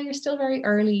like, yeah, you're still very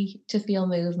early to feel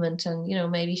movement. And, you know,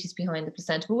 maybe she's behind the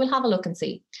placenta, but we'll have a look and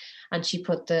see. And she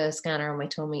put the scanner on my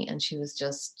tummy and she was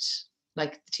just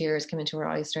like, the tears came into her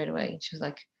eyes straight away. She was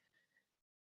like,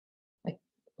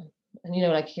 and, you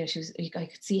know, like, you know, I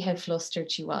could see how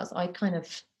flustered she was. I kind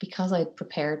of, because I'd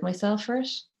prepared myself for it,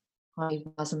 I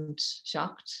wasn't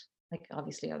shocked. Like,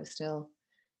 obviously I was still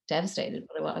devastated,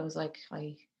 but I was like,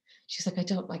 she's like,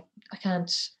 I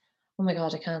can't, oh my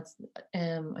God, I can't,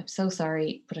 I'm so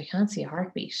sorry, but I can't see a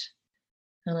heartbeat.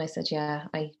 And I said, yeah,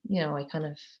 I kind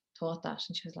of thought that.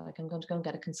 And she was like, I'm going to go and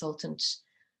get a consultant.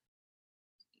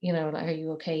 You know, are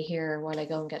you okay here while I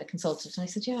go and get a consultant? And I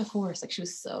said, yeah, of course. Like, she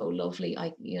was so lovely.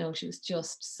 She was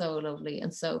just so lovely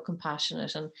and so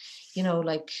compassionate. And, you know,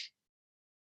 like,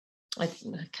 I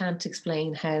can't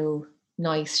explain how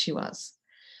nice she was.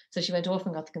 So she went off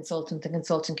and got the consultant. The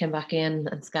consultant came back in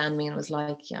and scanned me and was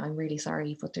like, yeah, I'm really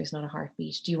sorry, but there's not a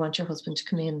heartbeat. Do you want your husband to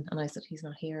come in? And I said, he's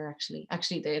not here, actually.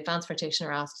 Actually, the advanced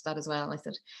practitioner asked that as well. I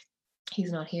said,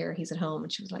 he's not here, he's at home.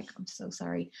 And she was like, I'm so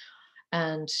sorry.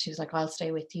 And she was like, I'll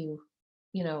stay with you,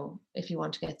 you know, if you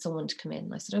want to get someone to come in.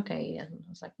 And I said, okay. And I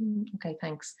was like, okay,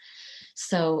 thanks.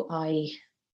 So I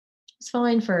was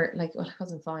fine for, like, well, I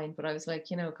wasn't fine, but I was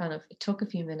like, you know, kind of, it took a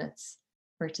few minutes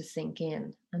for it to sink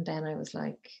in. And then I was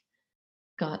like,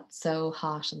 got so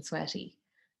hot and sweaty.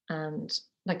 And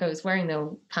like, I was wearing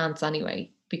no pants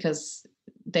anyway, because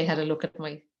they were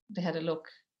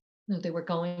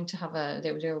going to have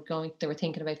they were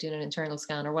thinking about doing an internal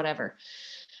scan or whatever.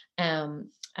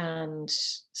 And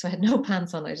so I had no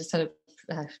pants on. I just had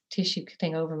a tissue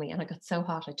thing over me, and I got so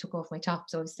hot I took off my top.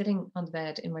 So I was sitting on the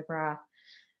bed in my bra.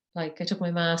 Like, I took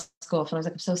my mask off and I was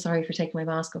like, I'm so sorry for taking my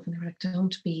mask off. And they were like,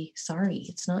 don't be sorry.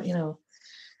 It's not, you know,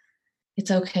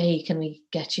 it's okay. Can we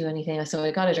get you anything? So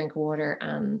I got a drink of water,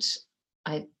 and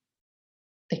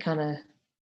they kind of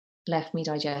left me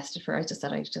digested I just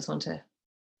said, I just want to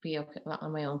be okay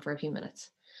on my own for a few minutes.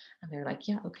 And they were like,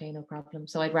 yeah, okay, no problem.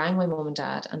 So I rang my mum and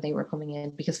dad, and they were coming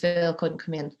in because Phil couldn't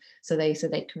come in. So they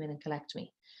said they'd come in and collect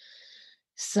me.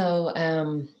 So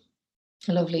a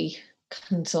lovely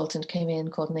consultant came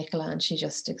in called Nicola, and she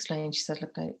just explained, she said,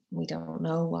 look, we don't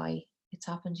know why it's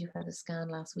happened. You had a scan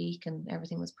last week and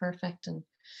everything was perfect, and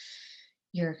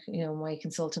my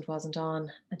consultant wasn't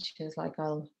on. And she was like,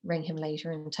 I'll ring him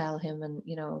later and tell him. And,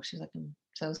 you know, she's like, I'm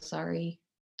so sorry.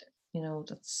 You know,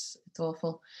 it's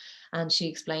awful. And she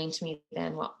explained to me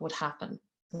then what would happen.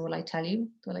 Will I tell you?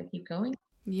 Will I keep going?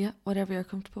 Yeah, whatever you're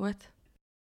comfortable with.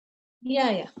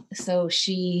 Yeah. So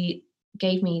she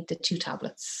gave me the 2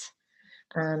 tablets,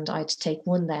 and I had to take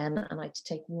one then, and I had to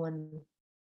take one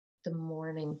the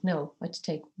morning. No, I had to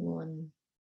take one.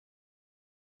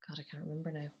 God, I can't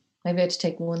remember now. Maybe I had to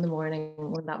take one that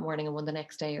morning, and one the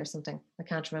next day or something. I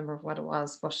can't remember what it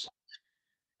was, but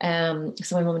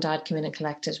so my mum and dad came in and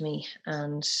collected me,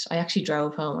 and I actually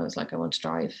drove home. I was like, I want to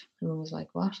drive. And mum was like,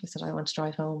 what? I said, I want to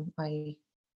drive home. I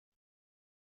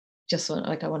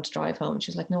want to drive home.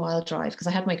 She was like, no, I'll drive, because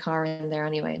I had my car in there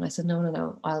anyway. And I said,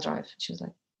 no, I'll drive. She was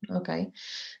like, okay.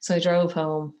 So I drove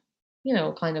home, you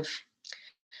know, kind of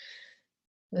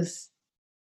was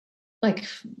like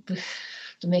the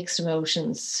mixed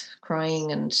emotions,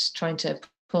 crying and trying to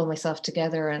pull myself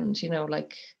together, and, you know,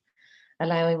 like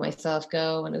allowing myself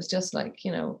go. And it was just like,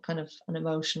 you know, kind of an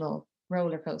emotional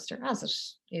roller coaster, as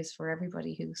it is for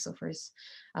everybody who suffers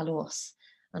a loss.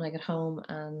 And I got home,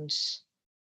 and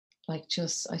I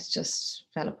just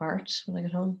fell apart when I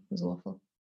got home. It was awful.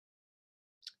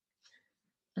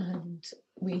 And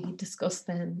we discussed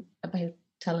then about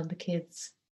telling the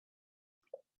kids.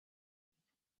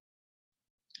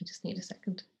 I just need a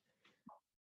second.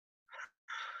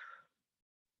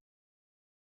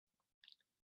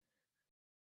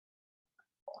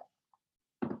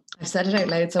 I've said it out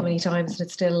loud so many times and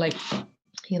it's still like,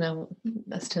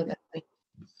 that still gets me.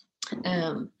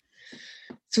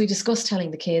 So we discussed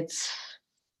telling the kids,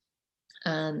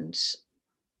 and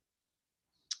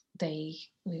we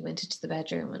went into the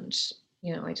bedroom, and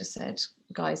I just said,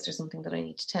 guys, there's something that I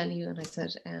need to tell you. And I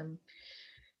said,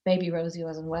 baby Rosie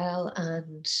wasn't well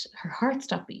and her heart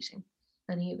stopped beating.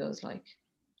 And he goes like,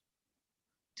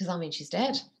 does that mean she's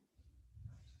dead?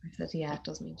 I said, yeah, it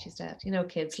does mean she's dead.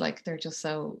 Kids, like, they're just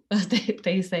so,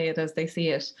 they say it as they see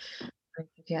it. I said,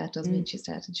 yeah, it does mean she's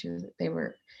dead.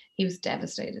 And he was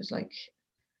devastated. Like,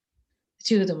 the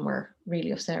two of them were really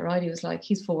upset, right? He was like,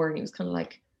 he's 4, and he was kind of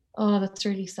like, oh, that's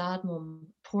really sad, Mum.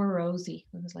 Poor Rosie.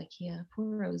 I was like, yeah,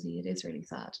 poor Rosie. It is really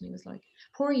sad. And he was like,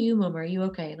 poor you, Mum. Are you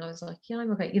okay? And I was like, yeah,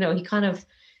 I'm okay.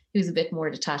 He was a bit more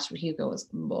detached, but Hugo was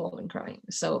bawling, crying. He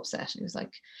was so upset. And he was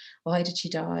like, why did she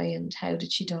die? And how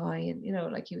did she die? And,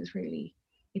 he was really,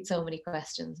 he had so many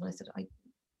questions. And I said,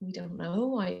 we don't know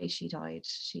why she died.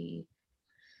 She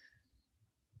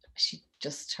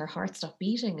just, her heart stopped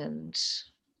beating and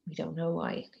we don't know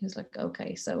why. He was like,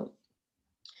 okay. So,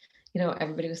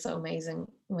 everybody was so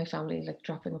amazing. My family, like,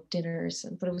 dropping up dinners,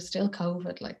 but it was still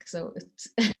COVID, like, so it's,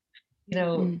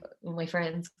 my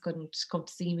friends couldn't come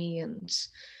to see me, and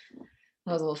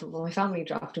that was awful. But my family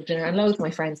dropped up dinner, and loads of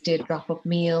my friends did drop up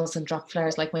meals and drop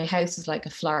flowers. Like, my house is like a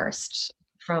florist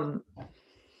from. I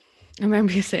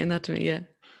remember you saying that to me, yeah.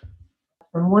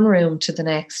 From one room to the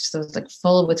next, so it's like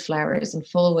full with flowers and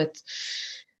full with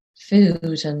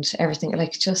food and everything.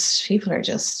 Like, just, people are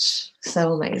just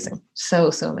so amazing, so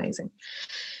amazing.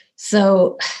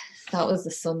 So that was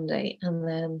the Sunday, and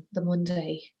then the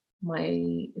Monday,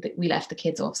 we left the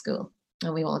kids off school,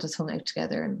 and we all just hung out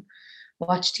together and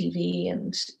watched TV,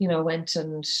 and went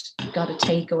and got a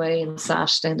takeaway and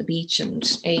sat down the beach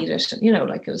and ate it. And,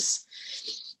 it was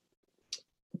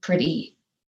pretty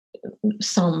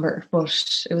somber,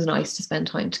 but it was nice to spend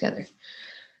time together.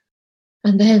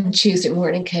 And then Tuesday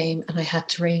morning came, and I had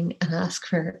to ring and ask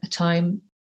for a time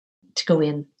to go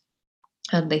in,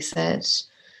 and they said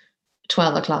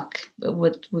 12 o'clock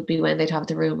would be when they'd have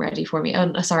the room ready for me.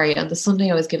 And on the Sunday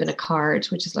I was given a card,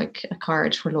 which is like a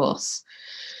card for loss.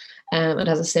 It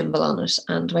has a symbol on it,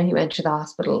 and when you enter the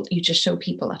hospital, you just show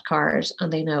people that card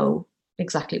and they know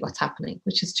exactly what's happening,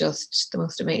 which is just the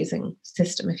most amazing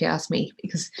system, if you ask me,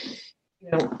 because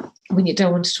when you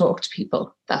don't want to talk to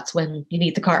people, that's when you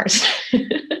need the card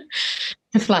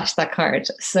to flash that card.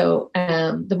 So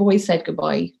the boys said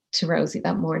goodbye to Rosie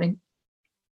that morning,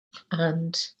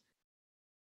 and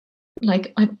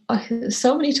like, I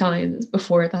so many times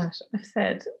before that I've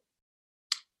said,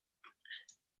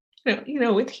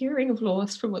 with hearing of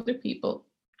loss from other people,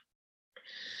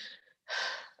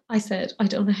 I said, I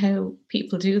don't know how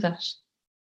people do that.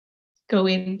 Go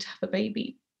in to have a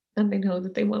baby and they know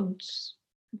that the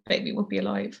baby won't be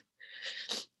alive.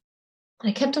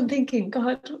 I kept on thinking,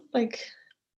 God, like,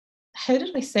 how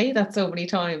did I say that so many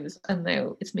times? And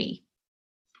now it's me.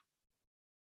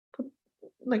 But,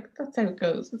 like, that's how it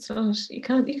goes. It's not,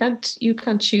 you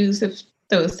can't choose if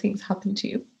those things happen to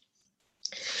you.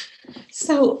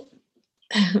 So,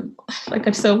 like, I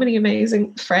have so many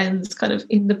amazing friends kind of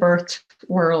in the birth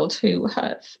world who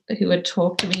had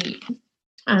talked to me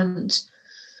and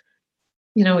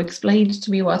explained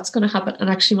to me what's going to happen. And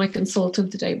actually, my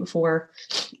consultant the day before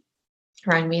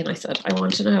rang me, and I said, I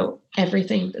want to know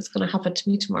everything that's going to happen to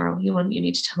me tomorrow. You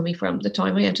need to tell me from the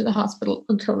time I enter the hospital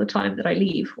until the time that I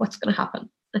leave, what's going to happen.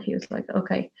 And he was like,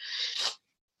 okay.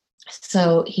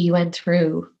 So he went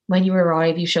through, when you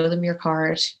arrive, you show them your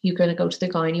card, you're going to go to the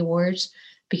gynae ward,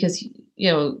 because,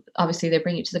 obviously they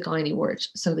bring you to the gynae ward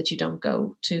so that you don't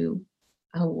go to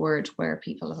a ward where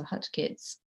people have had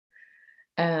kids.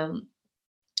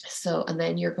 So, and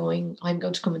then I'm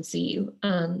going to come and see you,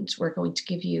 and we're going to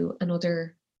give you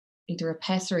another, either a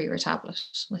pessary or a tablet.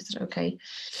 And I said, okay.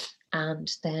 And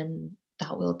then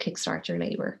that will kickstart your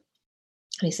labor.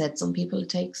 And he said, some people it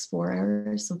takes 4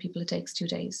 hours, some people it takes 2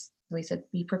 days. So he said,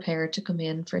 be prepared to come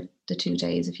in for the 2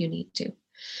 days if you need to.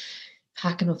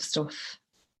 Pack enough stuff,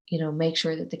 make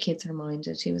sure that the kids are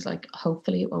minded. He was like,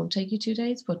 hopefully it won't take you 2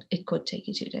 days, but it could take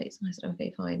you 2 days. And I said,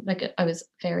 okay, fine. Like, I was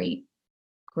very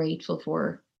grateful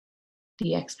for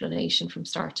the explanation from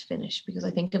start to finish, because I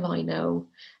think if I know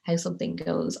how something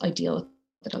goes, I deal with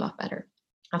it a lot better.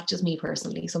 That's just me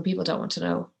personally. Some people don't want to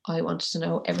know. I wanted to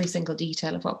know every single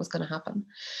detail of what was going to happen.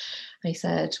 I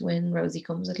said, when Rosie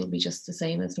comes, it'll be just the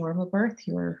same as normal birth.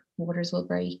 Your waters will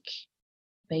break,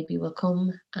 baby will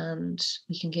come, and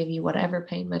we can give you whatever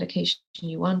pain medication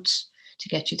you want to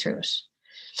get you through it.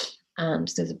 And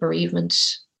there's a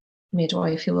bereavement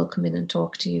midwife who will come in and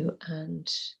talk to you, and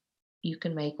you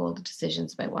can make all the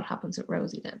decisions about what happens with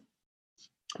Rosie then.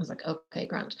 I was like, okay,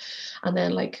 grand. And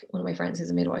then like one of my friends who's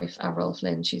a midwife, Avril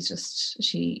Flynn,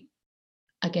 she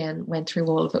again went through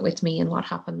all of it with me and what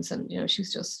happens. And, you know,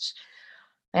 she's just,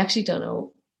 I actually don't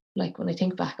know, like when I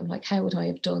think back, I'm like, how would I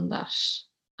have done that?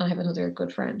 I have another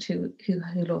good friend who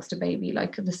lost a baby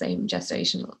like the same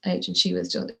gestational age, and she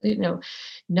was just, you know,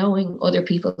 knowing other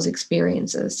people's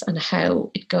experiences and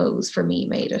how it goes for me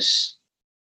made it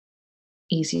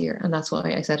easier. And that's why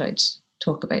I said I'd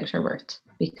talk about her birth,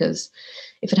 because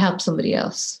if it helps somebody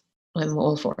else, I'm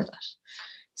all for that.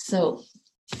 So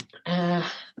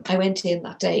I went in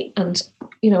that day, and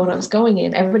you know, when I was going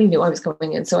in, everybody knew I was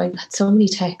going in, so I had so many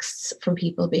texts from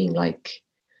people being like,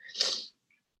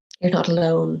 you're not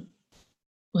alone,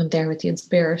 I'm there with you in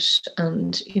spirit,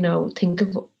 and you know, think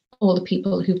of all the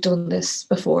people who've done this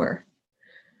before.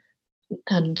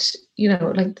 And you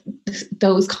know, like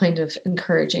those kind of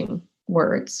encouraging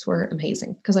words were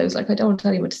amazing, because I was like, I don't want to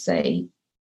tell you what to say,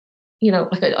 you know,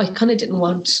 like I kind of didn't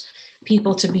want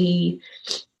people to be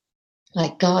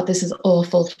like, God, this is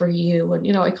awful for you. And,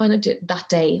 you know, I kind of did that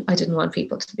day. I didn't want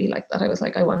people to be like that. I was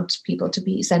like, I want people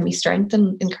to send me strength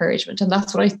and encouragement. And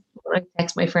that's what when I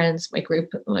text my friends, my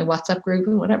group, my WhatsApp group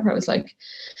and whatever, I was like,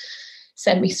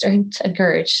 send me strength and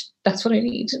courage. That's what I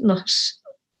need. Not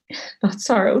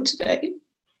sorrow today.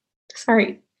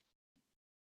 Sorry.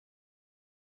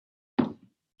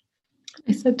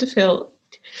 I said to Phil,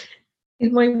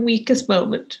 in my weakest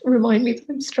moment, remind me that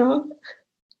I'm strong.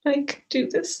 I can do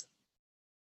this.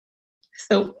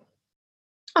 So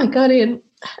I got in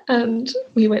and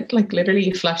we went, like, literally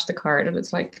you flashed the card and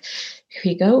it's like,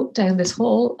 here you go down this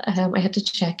hall. I had to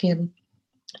check in,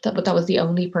 but that was the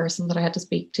only person that I had to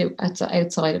speak to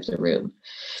outside of the room.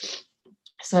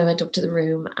 So I went up to the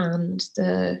room and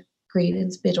the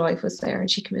Greenland's midwife was there, and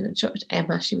she came in and showed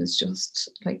Emma. She was just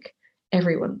like,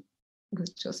 everyone was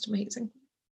just amazing.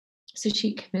 So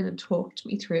she came in and talked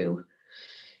me through,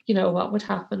 you know, what would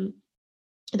happen,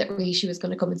 that Rishi was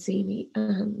going to come and see me,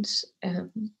 and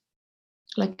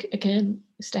like, again,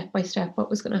 step by step, what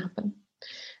was going to happen.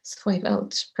 So I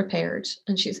felt prepared,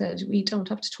 and she said, we don't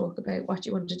have to talk about what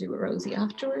you want to do with Rosie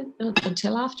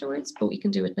until afterwards, but we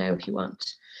can do it now if you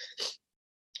want.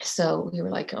 So we were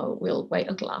like, oh, we'll wait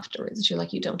until afterwards. And she was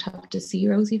like, you don't have to see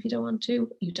Rosie if you don't want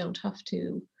to. You don't have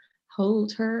to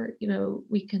hold her. You know,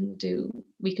 we can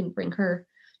bring her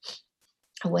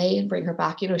away and bring her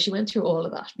back. You know, she went through all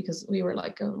of that, because we were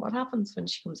like, oh, what happens when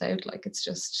she comes out? Like, it's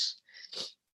just,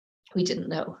 we didn't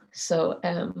know. So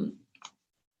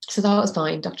so that was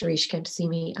fine. Dr. Rishi came to see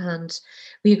me, and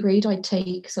we agreed I'd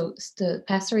take, so the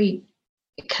pessary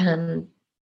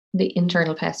the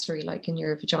internal pessary, like in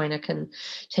your vagina, can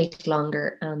take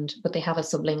longer, but they have a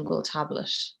sublingual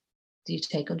tablet that you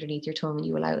take underneath your tongue and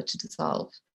you allow it to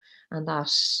dissolve. And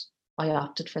that, I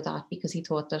opted for that because he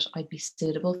thought that I'd be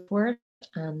suitable for it,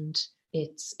 and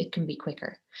it can be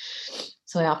quicker.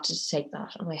 So I opted to take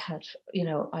that. And I had, you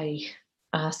know, I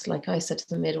asked, like I said to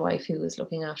the midwife who was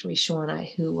looking after me,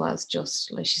 Shauna, who was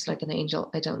just like, she's like an angel.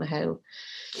 I don't know how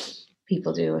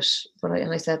people do it, but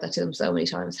I said that to them so many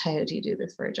times, how do you do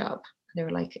this for a job? And they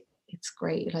were like, it's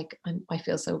great. Like, I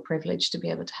feel so privileged to be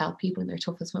able to help people in their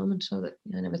toughest moment. So that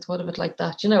I never thought of it like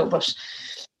that, you know, but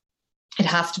it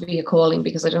has to be a calling,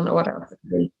 because I don't know what else it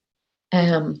could be.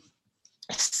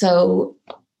 So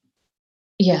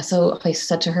yeah, so I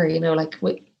said to her, you know, like,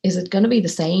 is it going to be the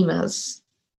same as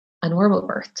a normal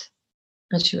birth?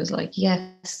 And she was like,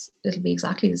 yes, it'll be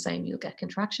exactly the same. You'll get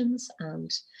contractions, and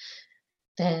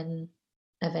then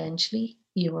eventually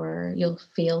you'll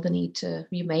feel the need to,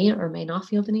 you may or may not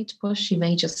feel the need to push. You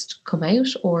may just come out,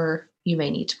 or you may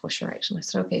need to push her out. And I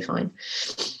said, okay, fine.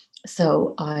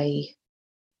 So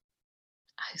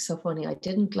it's so funny. I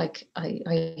didn't like,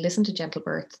 I listened to Gentle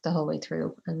Birth the whole way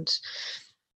through, and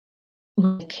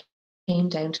when it came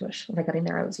down to it, when I got in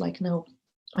there, I was like, no,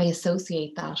 I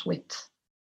associate that with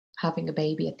having a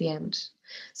baby at the end.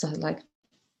 So I was like,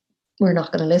 we're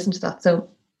not going to listen to that. So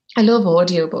I love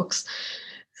audiobooks.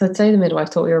 So I'd say the midwife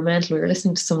thought we were mental. We were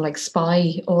listening to some like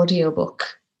spy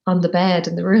audiobook on the bed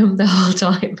in the room the whole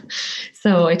time.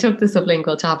 So I took the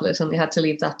sublingual tablet, and they had to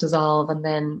leave that dissolve, and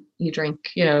then you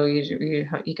drink, you know,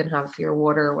 you can have your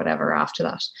water or whatever after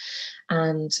that.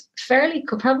 And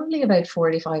probably about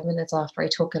 45 minutes after I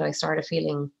took it, I started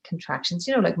feeling contractions,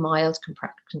 like mild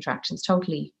contractions,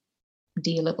 totally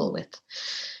dealable with,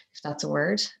 if that's a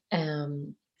word.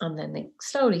 And then they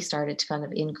slowly started to kind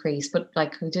of increase, but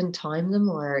like we didn't time them,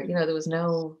 or, there was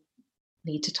no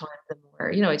need to time them,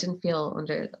 or, I didn't feel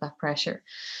under that pressure.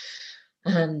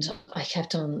 And I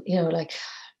kept on, like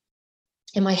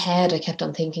in my head, I kept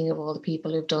on thinking of all the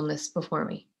people who've done this before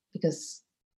me, because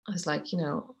I was like,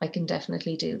 I can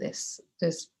definitely do this.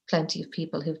 There's plenty of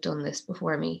people who've done this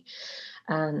before me.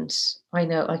 And I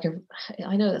know,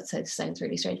 I know that sounds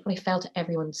really strange, but I felt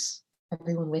everyone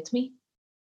with me.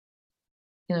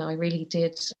 I really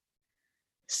did.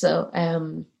 So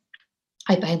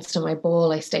I bounced on my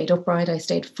ball, I stayed upright, I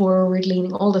stayed forward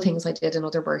leaning, all the things I did in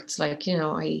other births. Like,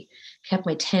 I kept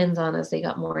my tens on as they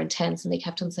got more intense, and they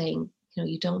kept on saying,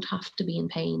 you don't have to be in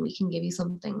pain. We can give you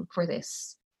something for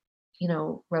this.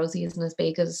 Rosie isn't as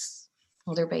big as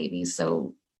other babies,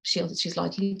 so she's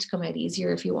likely to come out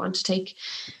easier. If you want to take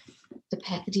the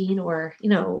Pethidine, or,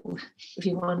 if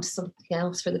you want something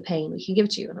else for the pain, we can give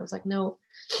it to you. And I was like, no,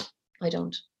 I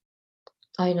don't.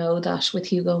 I know that with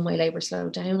Hugo, my labor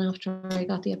slowed down after I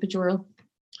got the epidural,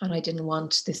 and I didn't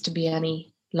want this to be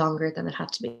any longer than it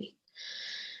had to be.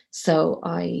 So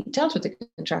I dealt with the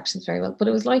contractions very well, but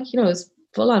it was like, it was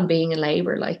full on being in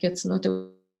labor. Like, there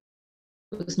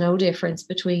was no difference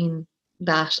between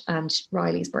that and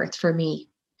Riley's birth for me.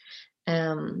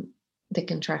 The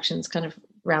contractions kind of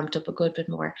ramped up a good bit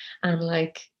more. And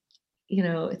like,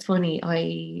 it's funny,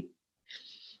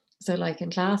 so like in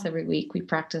class every week we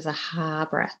practice a ha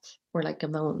breath, or like a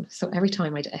moan. So every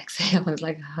time I'd exhale, I was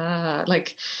like, ha,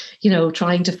 like,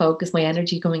 trying to focus my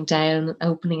energy going down,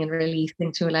 opening and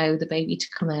releasing to allow the baby to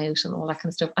come out and all that kind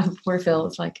of stuff. And poor Phil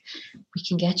was like, we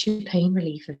can get you pain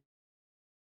relief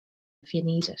if you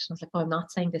need it. And I was like, oh, I'm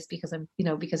not saying this because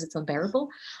because it's unbearable.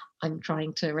 I'm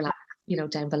trying to relax,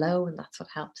 down below, and that's what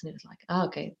helps. And he was like, oh,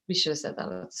 okay, we should have said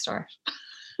that at the start.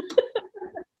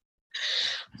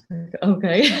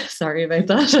 Okay, sorry about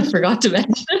that. I forgot to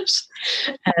mention it.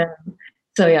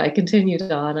 So yeah, I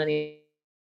continued on anyway,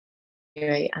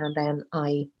 and then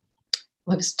I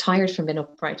was tired from being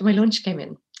upright. My lunch came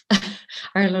in.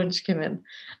 Our lunch came in,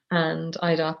 and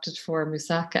I'd opted for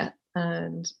moussaka,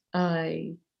 and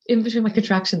in between my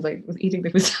contractions, I was eating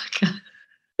the moussaka.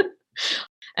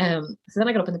 So then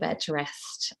I got up in the bed to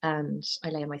rest, and I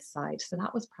lay on my side. So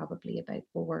that was probably about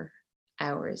 4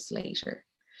 hours later.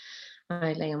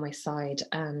 I lay on my side,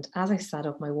 and as I sat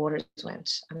up, my waters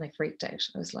went, and I freaked out.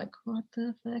 I was like, what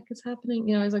the heck is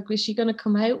happening? I was like, was she going to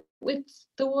come out with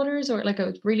the waters? Or like, I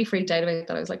was really freaked out about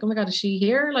that. I was like, oh my God, is she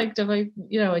here? Like,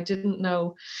 I didn't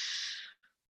know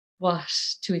what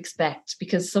to expect,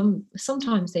 because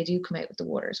sometimes they do come out with the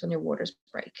waters when your waters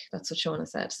break. That's what Shona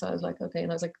said. So I was like, okay.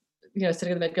 And I was like, sitting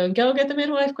in the bed going, go get the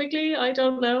midwife quickly. I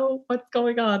don't know what's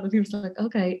going on. And he was like,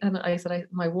 okay. And I said,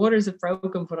 my waters have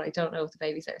broken, but I don't know if the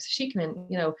baby's there. So she came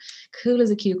in, cool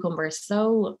as a cucumber.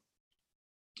 So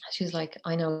she was like,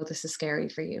 I know this is scary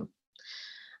for you.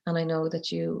 And I know that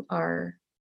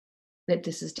that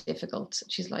this is difficult.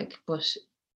 She's like, but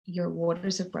your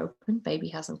waters have broken, baby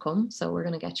hasn't come. So we're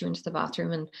going to get you into the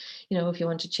bathroom. And, if you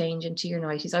want to change into your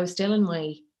nighties. I was still in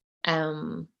my,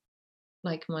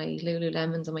 like my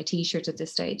Lululemons and my t-shirt at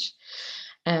this stage.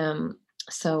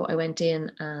 So I went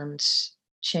in and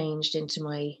changed into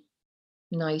my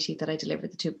nightie that I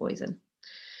delivered the 2 boys in.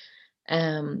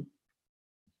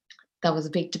 That was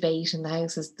a big debate in the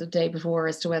house as the day before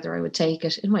as to whether I would take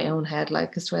it, in my own head,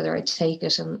 like as to whether I'd take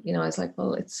it. And, I was like,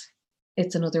 well, it's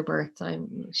another birth.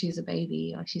 She's a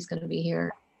baby. She's going to be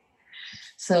here.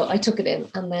 So I took it in,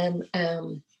 and then I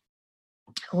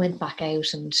went back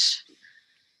out and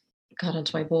got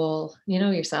onto my ball.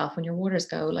 Yourself, when your waters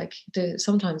go, like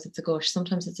sometimes it's a gush,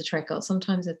 sometimes it's a trickle,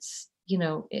 sometimes it's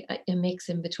a mix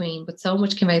in between, but so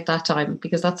much came out that time,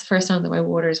 because that's the first time that my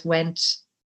waters went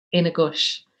in a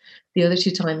gush. The other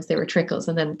 2 times they were trickles,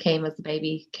 and then came as the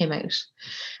baby came out.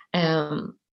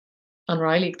 And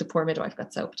Riley, the poor midwife,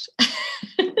 got soaked.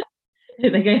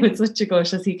 They gave it such a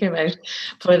gush as he came out.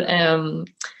 But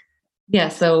yeah,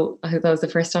 so I think that was the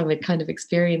first time I'd kind of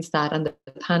experienced that, and the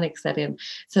panic set in.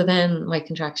 So then my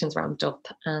contractions ramped up,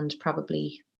 and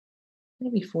probably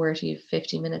maybe 40,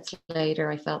 50 minutes later,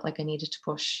 I felt like I needed to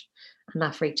push, and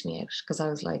that freaked me out, because I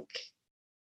was like,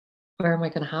 where am I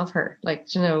going to have her? Like,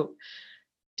 do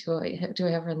I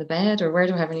have her in the bed, or where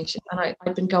do I have her? And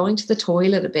I'd been going to the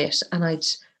toilet a bit, and I'd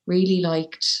really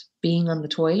liked being on the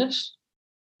toilet.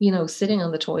 Sitting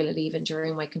on the toilet even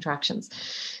during my contractions.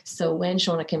 So when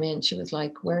Shona came in, she was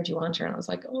like, where do you want her? And I was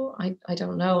like, oh, I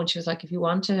don't know. And she was like, if you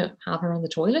want to have her on the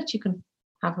toilet, you can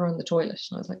have her on the toilet.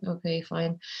 And I was like, okay,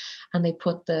 fine. And they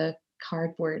put the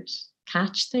cardboard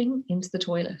catch thing into the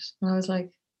toilet. And I was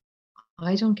like,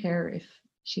 I don't care if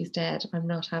she's dead. I'm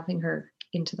not having her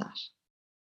into that.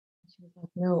 She was like,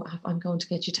 no, I'm going to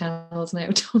get you towels now.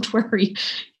 Don't worry,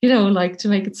 like to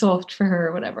make it soft for her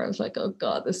or whatever. I was like, oh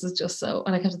God, this is just so.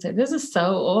 And I kept saying, this is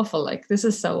so awful. Like, this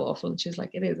is so awful. And she was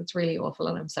like, it is. It's really awful.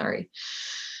 And I'm sorry.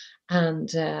 And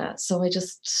so I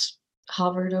just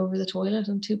hovered over the toilet,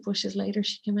 and 2 pushes later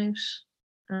she came out.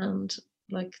 And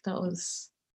like, I was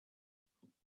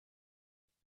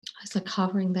like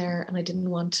hovering there, and I didn't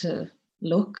want to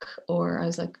look, or I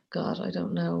was like, God, I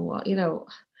don't know what,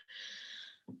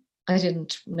 I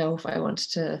didn't know if I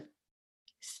wanted to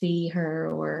see her,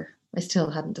 or I still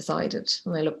hadn't decided.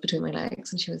 And I looked between my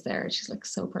legs, and she was there. She's like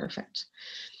so perfect,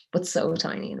 but so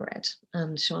tiny and red.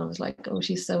 And Sean was like, oh,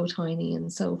 she's so tiny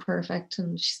and so perfect,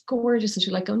 and she's gorgeous. And she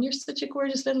was like, oh, you're such a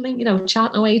gorgeous little thing,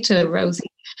 chatting away to Rosie.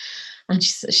 And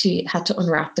she had to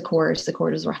unwrap the cord. The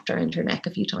cord was wrapped around her neck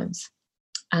a few times.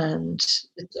 And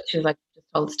she was like, just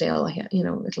hold still,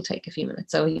 it'll take a few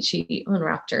minutes. So she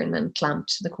unwrapped her and then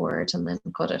clamped the cord and then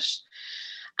cut it.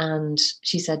 And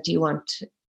she said, do you want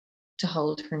to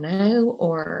hold her now?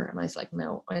 And I was like,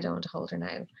 no, I don't want to hold her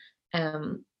now.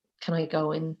 Can I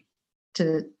go in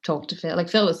to talk to Phil? Like,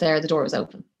 Phil was there, the door was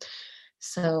open.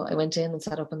 So I went in and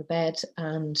sat up on the bed,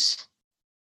 and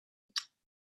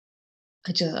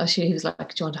he was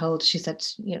like, do you want to hold? She said,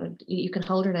 you can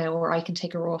hold her now, or I can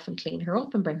take her off and clean her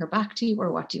up and bring her back to you,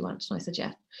 or what do you want? And I said,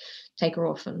 yeah, take her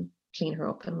off and clean her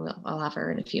up, and I'll have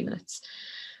her in a few minutes.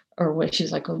 Or when she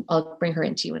was like, I'll bring her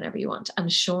into you whenever you want. And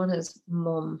Shauna's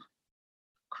mum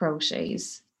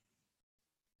crochets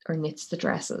or knits the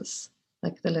dresses,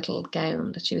 like the little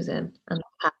gown that she was in,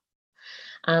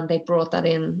 and they brought that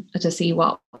in to see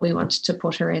what we wanted to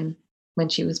put her in when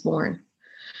she was born.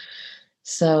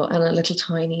 So, and a little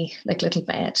tiny, like little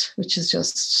bed, which is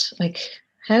just like,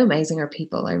 how amazing are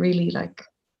people? I really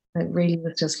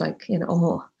was just like in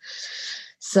awe.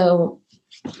 So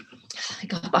I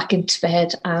got back into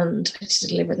bed and I had to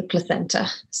deliver the placenta.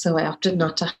 So I opted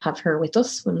not to have her with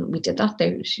us when we did that.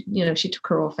 She took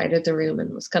her off out of the room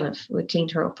and we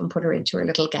cleaned her up and put her into her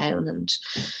little gown, and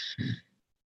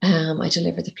I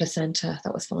delivered the placenta.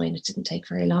 That was fine. It didn't take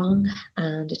very long,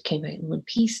 and it came out in one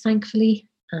piece, thankfully.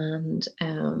 And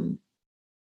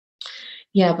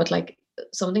but like,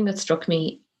 something that struck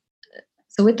me,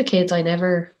 so with the kids, I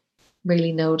never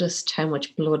really noticed how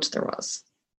much blood there was,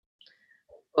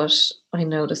 but I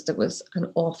noticed there was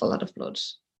an awful lot of blood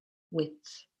with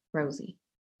Rosie,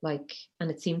 like,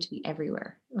 and it seemed to be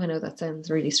everywhere. I know that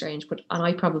sounds really strange, and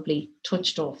I probably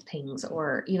touched off things,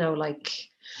 or like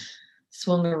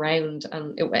swung around,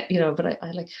 and it, but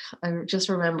I just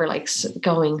remember like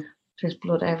going, there's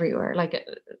blood everywhere. Like,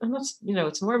 and that's,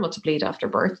 it's normal to bleed after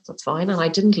birth. That's fine. And I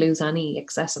didn't lose any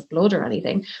excessive blood or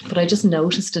anything, but I just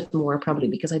noticed it more, probably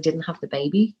because I didn't have the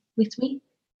baby with me.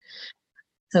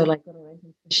 So like, when I went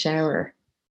into the shower,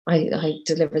 I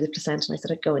delivered the placenta, and I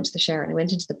said I'd go into the shower, and I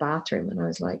went into the bathroom, and I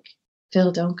was like,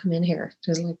 Phil, don't come in here.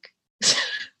 There's like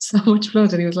so much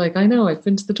blood. And he was like, I know, I've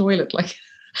been to the toilet. Like,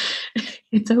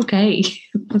 it's okay.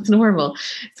 That's normal.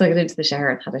 So I got into the shower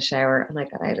and had a shower, and I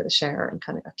got out of the shower and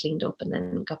kind of got cleaned up, and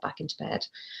then got back into bed,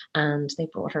 and they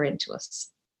brought her into us.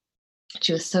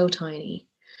 She was so tiny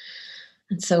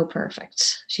and so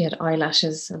perfect. She had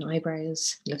eyelashes and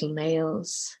eyebrows, little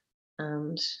nails,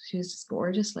 and she was just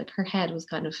gorgeous. Like, her head was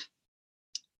kind of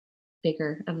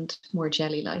bigger and more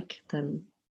jelly-like than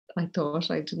I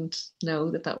thought. I didn't know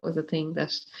that was a thing,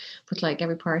 but like,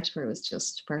 every part of her was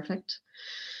just perfect.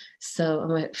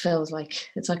 So Phil was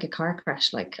like, it's like a car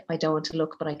crash. Like, I don't want to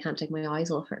look, but I can't take my eyes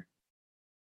off her.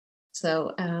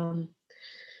 So,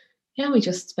 we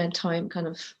just spent time kind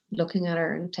of looking at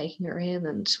her and taking her in,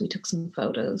 and we took some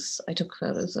photos. I took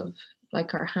photos of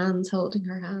like our hands, holding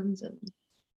her hands,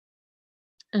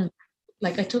 and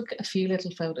like, I took a few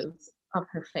little photos of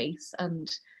her face and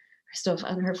her stuff,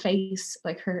 and her face,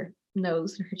 like her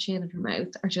nose and her chin and her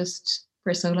mouth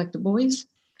were so like the boys.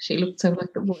 She looked so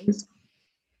like the boys.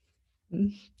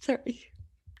 Sorry.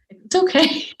 It's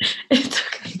okay. It's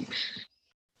okay.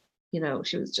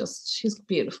 She's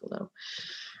beautiful though.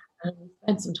 And we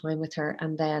spent some time with her,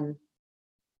 and then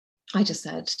I just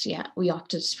said, we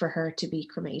opted for her to be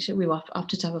cremated. We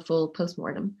opted to have a full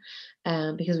postmortem,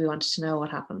 because we wanted to know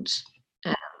what happened.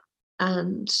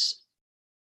 And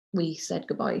we said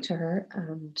goodbye to her,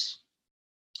 and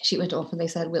she went off, and they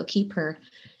said, we'll keep her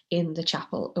in the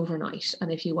chapel overnight,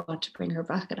 and if you want to bring her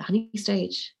back at any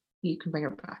stage, you can bring her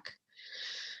back.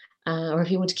 Or if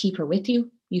you want to keep her with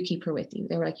you, you keep her with you.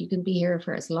 They were like, you can be here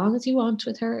for as long as you want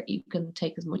with her. You can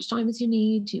take as much time as you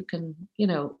need. You can,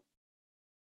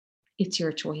 it's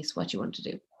your choice what you want to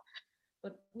do.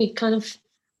 But we kind of,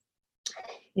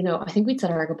 I think we'd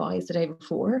said our goodbyes the day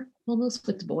before, almost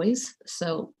with the boys.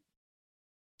 So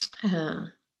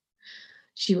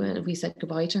we said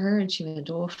goodbye to her and she went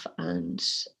off, and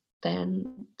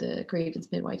then the grievance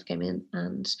midwife came in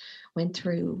and went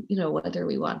through, whether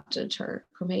we wanted her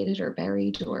cremated or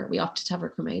buried, or we opted to have her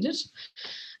cremated,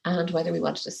 and whether we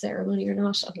wanted a ceremony or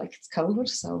not. I'm like, it's COVID,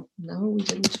 so no, we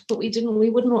didn't. But we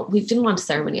didn't want a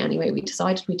ceremony anyway. We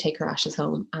decided we'd take her ashes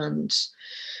home and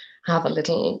have a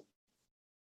little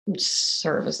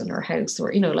service in our house,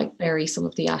 or like bury some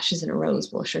of the ashes in a rose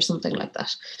bush or something like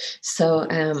that. So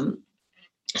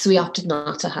we opted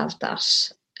not to have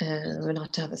that,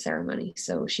 not to have a ceremony.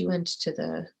 So she went to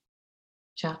the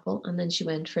chapel, and then she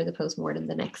went for the postmortem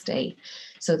the next day.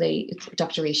 So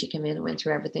Dr. Rishi came in and went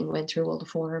through everything, went through all the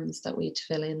forms that we had to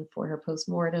fill in for her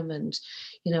postmortem, and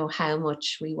how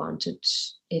much we wanted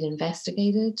it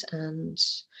investigated, and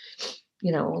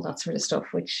all that sort of stuff,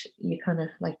 which you kind of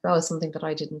like, that was something that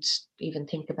I didn't even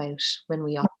think about when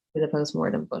we opted for the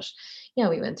postmortem. But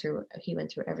yeah, he went through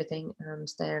everything, and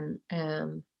then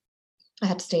I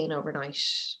had to stay in overnight,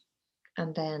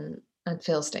 and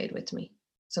Phil stayed with me.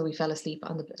 So we fell asleep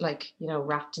on the,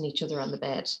 wrapped in each other on the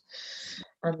bed.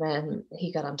 And then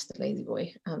he got onto the lazy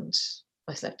boy and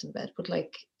I slept in the bed. But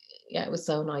it was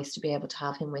so nice to be able to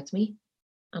have him with me.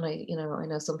 And I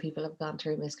know some people have gone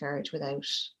through miscarriage without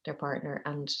their partner,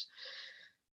 and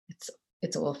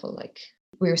it's awful. Like,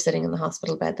 we were sitting in the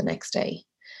hospital bed the next day,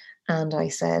 and I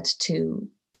said to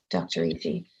Dr.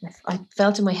 Rishi, I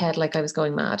felt in my head like I was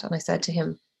going mad. And I said to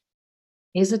him,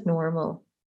 is it normal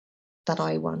that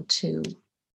I want to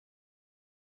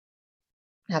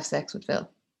have sex with Phil,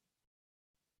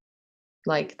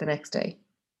 like, the next day,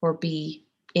 or be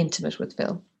intimate with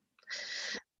Phil?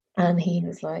 And he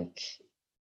was like,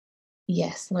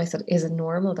 yes. And I said, is it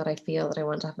normal that I feel that I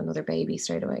want to have another baby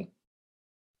straight away?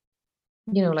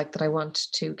 Like that I want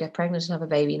to get pregnant and have a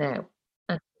baby now.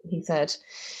 And he said,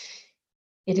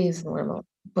 it is normal,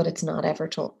 but it's not ever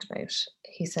talked about.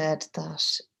 He said that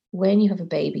when you have a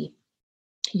baby,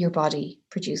 your body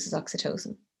produces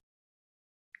oxytocin.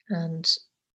 And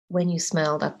when you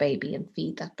smell that baby and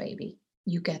feed that baby,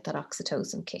 you get that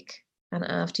oxytocin kick. And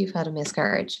after you've had a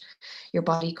miscarriage, your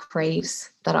body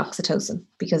craves that oxytocin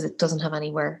because it doesn't have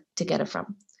anywhere to get it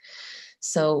from.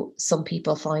 So some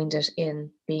people find it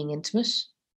in being intimate.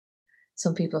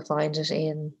 Some people find it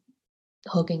in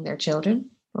hugging their children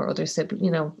or other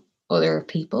other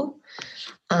people.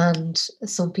 And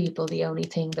some people, the only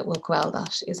thing that will quell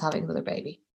that is having another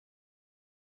baby.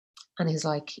 And he's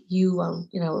like, you won't,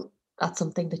 that's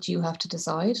something that you have to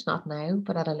decide, not now,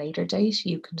 but at a later date,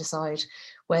 you can decide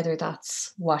whether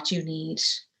that's what you need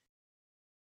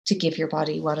to give your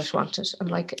body what it wanted. And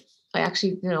like, I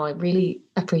actually, I really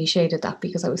appreciated that,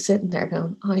 because I was sitting there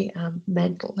going, I am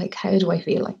mental. Like, how do I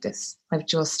feel like this? I've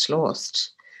just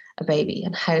lost a baby,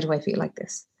 and how do I feel like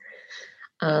this?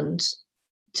 And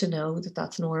to know that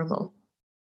that's normal,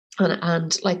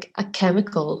 and like a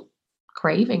chemical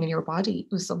craving in your body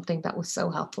was something that was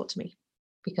so helpful to me,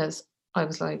 because I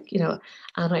was like, and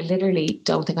I literally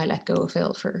don't think I let go of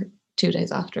Phil for 2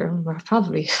 days after, and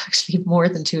probably actually more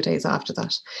than 2 days after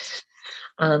that.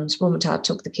 And Mum and Dad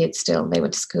took the kids still, and they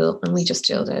went to school, and we just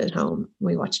chilled out at home.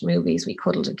 We watched movies, we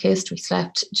cuddled and kissed, we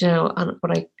slept,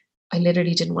 but I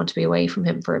literally didn't want to be away from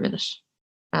him for a minute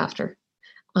after.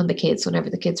 On the kids, whenever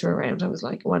the kids were around, I was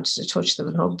like, I wanted to touch them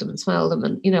and hug them and smell them,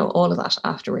 and all of that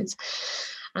afterwards.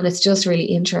 And it's just really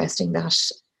interesting that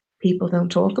people don't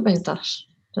talk about that.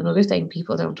 Another thing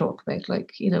people don't talk about,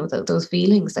 like, those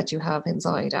feelings that you have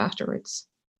inside afterwards.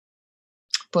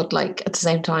 But like, at the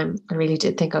same time, I really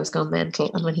did think I was going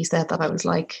mental. And when he said that, I was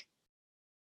like,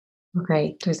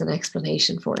 okay, there's an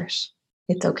explanation for it.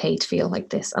 It's okay to feel like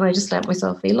this. And I just let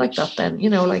myself feel like that then,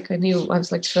 like, I knew, I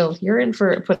was like, Phil, you're in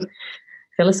for it. But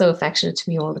Phil is so affectionate to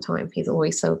me all the time. He's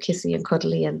always so kissy and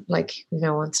cuddly, and like,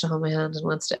 wants to hold my hand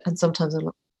and sometimes I'm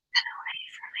like,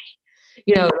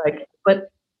 get away from me,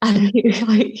 but and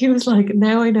he was like,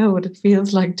 now I know what it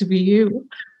feels like to be you.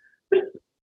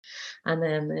 And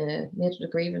then the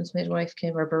grievance midwife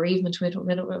came, or bereavement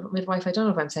midwife, I don't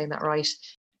know if I'm saying that right.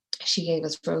 She gave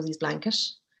us Rosie's blanket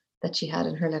that she had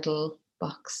in her little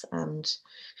box, and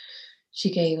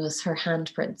she gave us her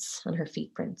handprints and her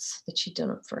feet prints that she'd done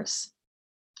up for us.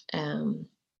 And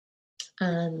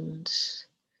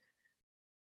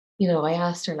I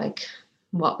asked her like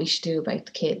what we should do about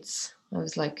the kids. I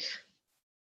was like,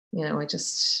 I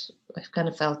kind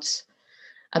of felt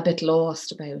a bit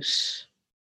lost about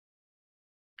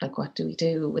Like, what do we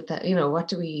do with that? You know,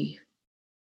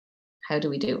 how do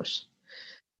we do it?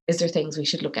 Is there things we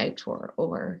should look out for,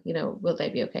 or, you know, will they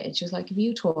be okay? And she was like, if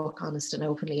you talk honest and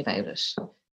openly about it,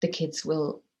 the kids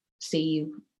will see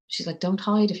you. She's like, don't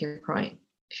hide if you're crying.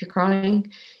 If you're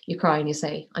crying, you cry and you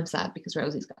say, I'm sad because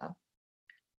Rosie's gone.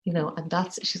 You know, and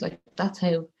she's like, that's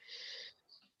how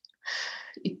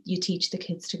you teach the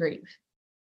kids to grieve.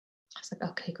 I was like,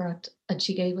 okay, great. And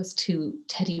she gave us 2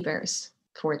 teddy bears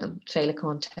for them,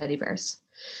 Féileacáin teddy bears,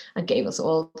 and gave us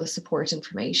all the support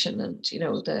information and, you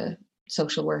know, the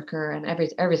social worker and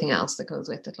everything else that goes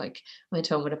with it. Like, I went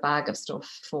home with a bag of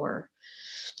stuff for,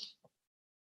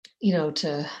 you know,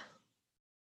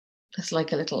 it's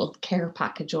like a little care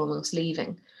package almost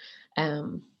leaving.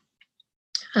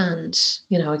 And,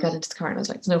 you know, I got into the car and I was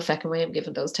like, there's no feckin' way I'm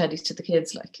giving those teddies to the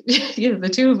kids. Like, you know, the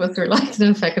 2 of us were like,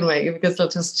 no feckin' way, because they'll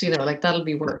just, you know, like, that'll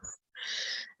be worse.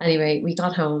 Anyway, we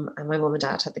got home and my mum and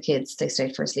dad had the kids. They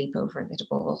stayed for a sleepover and they had a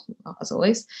ball, as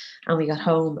always. And we got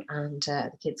home and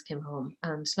the kids came home.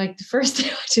 And like, the first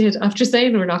thing I did, after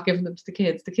saying we're not giving them to the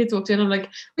kids walked in. I'm like,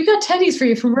 we got teddies for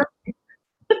you from Rosie.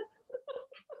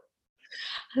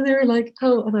 And they were like,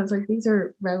 oh, and I was like, these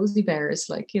are Rosie bears.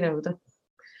 Like, you know, that's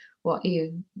what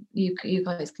you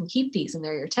guys can keep these, and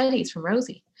they're your teddies from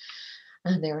Rosie.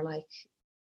 And they were like,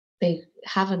 they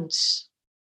haven't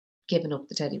given up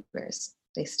the teddy bears.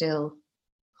 They still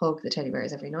hug the teddy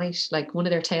bears every night. Like, one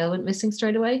of their tail went missing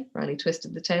straight away. Riley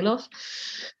twisted the tail off.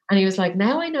 And he was like,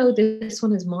 now I know this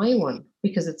one is my one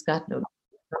because it's got no.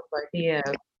 Like, yeah.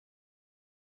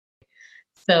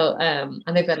 So, and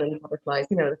they've got little butterflies,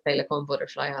 you know, the Féileacáin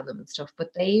butterfly on them and stuff.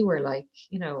 But they were like,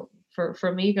 you know,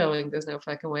 for me going, there's no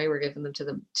fucking way we're giving them to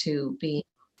them, to be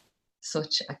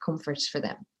such a comfort for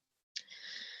them.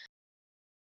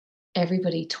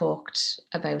 Everybody talked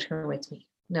about her with me.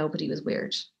 Nobody was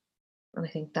weird. And I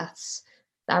think that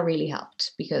really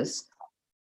helped, because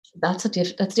that's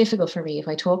difficult for me. If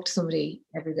I talk to somebody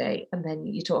every day and then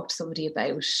you talk to somebody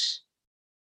about,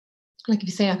 like, if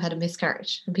you say I've had a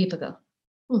miscarriage and people go,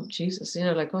 oh Jesus, you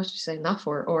know, like, what are you saying that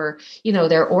for? Or, you know,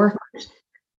 they're awkward.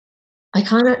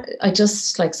 I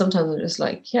just like, sometimes I'm just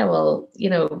like, yeah, well, you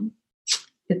know,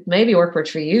 it may be awkward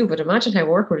for you, but imagine how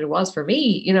awkward it was for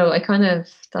me. You know,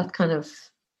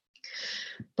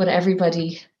 but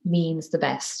everybody means the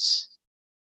best.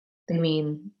 They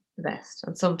mean the best.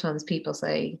 And sometimes people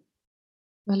say,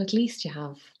 well, at least you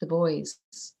have the boys.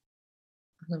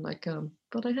 And I'm like,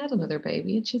 but I had another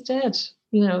baby and she's dead.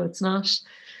 You know, it's not,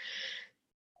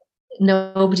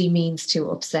 nobody means to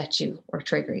upset you or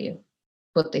trigger you,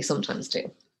 but they sometimes do.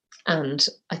 And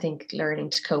I think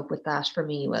learning to cope with that for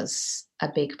me was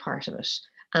a big part of it.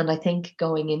 And I think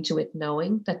going into it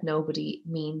knowing that nobody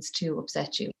means to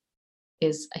upset you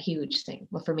is a huge thing.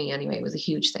 Well, for me anyway, it was a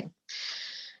huge thing.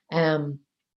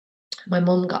 My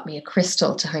mum got me a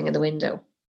crystal to hang in the window,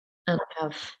 and I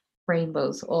have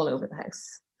rainbows all over the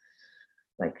house,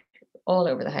 like all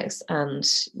over the house. And,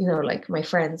 you know, like, my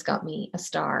friends got me a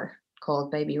star called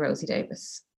Baby Rosie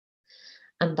Davis.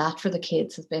 And that for the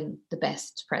kids has been the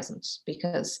best present,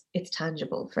 because it's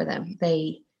tangible for them.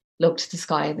 They look to the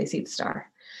sky and they see the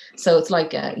star. So it's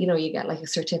like, you know, you get like a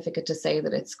certificate to say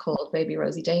that it's called Baby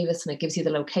Rosie Davis, and it gives you the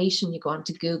location. You go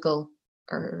onto Google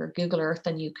or Google Earth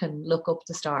and you can look up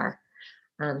the star,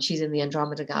 and she's in the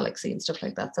Andromeda Galaxy and stuff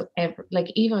like that. So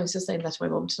like, even I was just saying that to my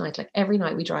mum tonight, like, every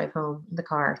night we drive home in the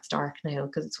car, it's dark now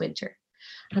because it's winter.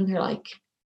 And they're like,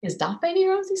 is that Baby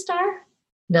Rosie star?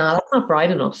 No, that's not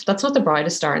bright enough. That's not the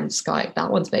brightest star in the sky.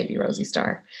 That one's Baby Rosie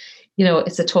star. You know,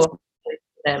 it's a talk to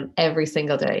them every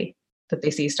single day that they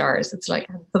see stars. It's like,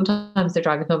 sometimes they're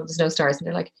driving home, there's no stars, and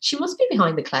they're like, she must be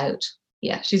behind the cloud.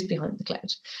 Yeah, she's behind the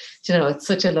cloud. You know, it's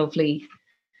such a lovely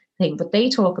thing. But they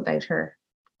talk about her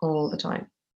all the time.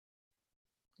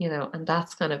 You know, and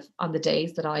that's kind of on the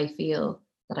days that I feel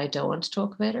that I don't want to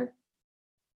talk about her.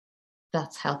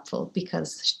 That's helpful,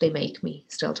 because they make me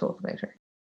still talk about her.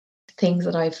 Things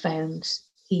that I've found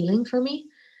healing for me.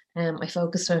 I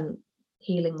focused on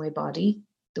healing my body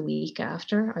the week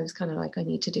after. I was kind of like, I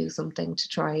need to do something to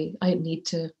try. I need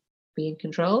to be in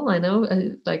control. I know,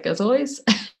 like, as always,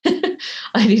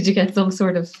 I need to get some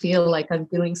sort of feel like I'm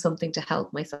doing something to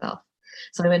help myself.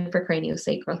 So I went for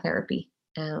craniosacral therapy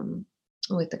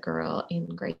with a girl in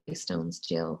Greystones,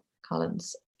 Jill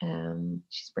Collins.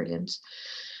 She's brilliant.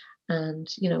 And,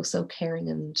 you know, so caring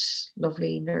and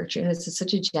lovely, nurturing. It's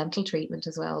such a gentle treatment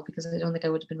as well, because I don't think I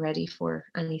would have been ready for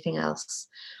anything else.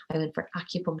 I went for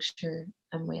acupuncture,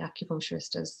 and my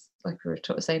acupuncturist, as like we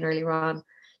were saying earlier on,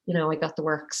 you know, I got the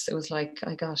works. It was like,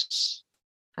 I got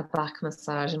a back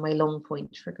massage and my lung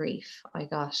point for grief. I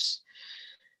got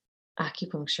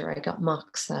acupuncture. I got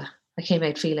moxa. I came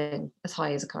out feeling as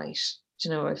high as a kite.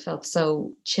 I felt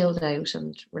so chilled out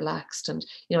and relaxed, and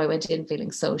I went in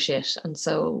feeling so shit and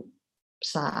so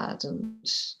sad and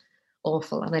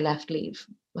awful, and I left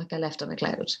on a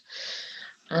cloud.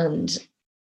 And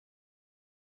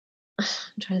I'm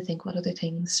trying to think what other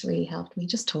things really helped me.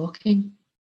 Just talking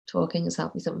has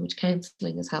helped me so much.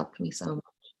 Counselling has helped me so much.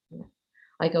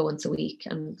 I go once a week,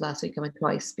 and last week I went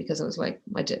twice because I was like,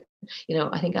 I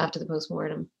think after the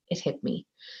postmortem it hit me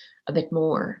a bit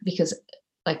more, because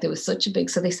like there was such a big,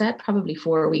 so they said probably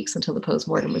 4 weeks until the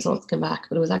postmortem results came back,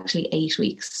 but it was actually 8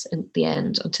 weeks in the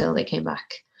end until they came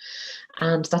back.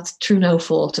 And that's through no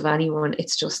fault of anyone.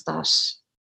 It's just that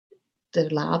the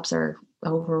labs are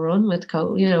overrun with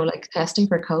COVID, like testing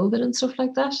for COVID and stuff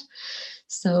like that.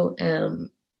 So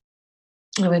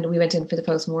we went in for the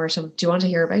postmortem. Do you want to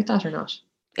hear about that or not?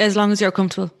 As long as you're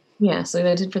comfortable. Yeah, so we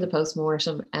went in for the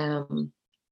postmortem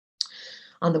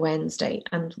on the Wednesday,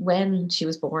 and when she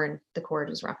was born, the cord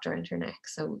was wrapped around her neck.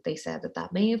 So they said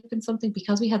that may have been something,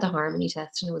 because we had the Harmony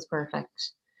test and it was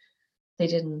perfect. They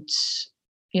didn't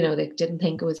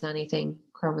think it was anything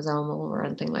chromosomal or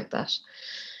anything like that.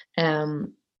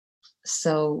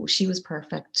 So she was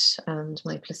perfect, and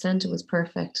my placenta was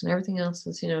perfect, and everything else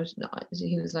was, he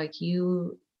was like,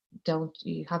 you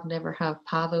have never had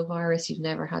parvovirus, you've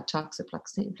never had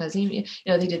toxoplasmia.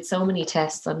 They did so many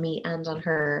tests on me and on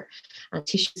her, and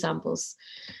tissue samples.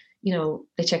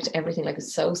 They checked everything, like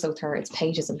it's so thorough. It's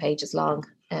pages and pages long.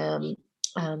 And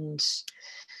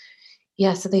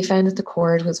yeah, so they found that the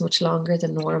cord was much longer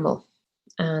than normal,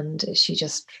 and she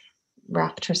just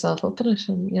wrapped herself up in it.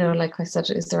 And like I said,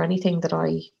 is there anything that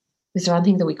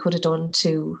we could have done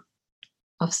to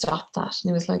have stopped that? And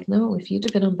he was like, no, if you'd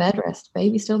have been on bed rest,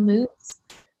 baby still moves.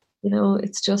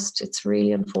 It's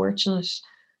really unfortunate,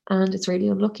 and it's really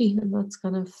unlucky. And that's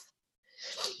kind of,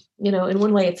 in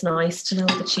one way it's nice to know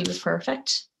that she was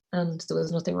perfect and there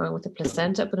was nothing wrong with the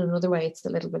placenta, but in another way it's a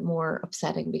little bit more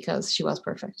upsetting because she was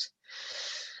perfect.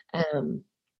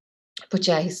 But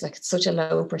yeah, he's like, it's such a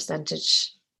low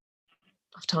percentage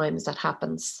of times that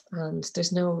happens, and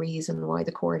there's no reason why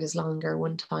the cord is longer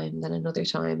one time than another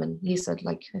time. And he said,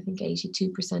 like, I think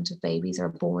 82% of babies are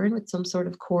born with some sort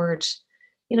of cord,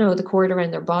 the cord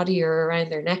around their body or around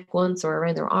their neck once, or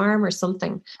around their arm or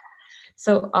something.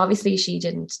 So obviously she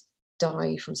didn't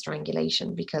die from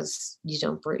strangulation, because you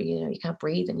don't breathe, you can't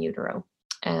breathe in utero.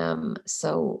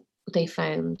 So they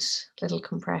found little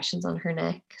compressions on her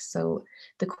neck, so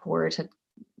the cord had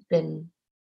been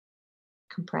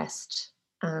compressed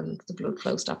and the blood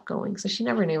flow stopped going. So she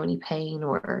never knew any pain,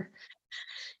 or,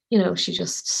 she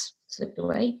just slipped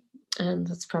away. And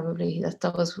that's probably,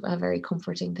 that was a very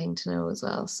comforting thing to know as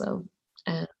well. So,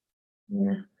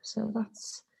 so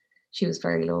she was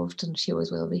very loved, and she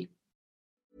always will be.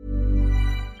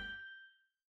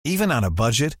 Even on a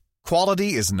budget,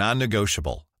 quality is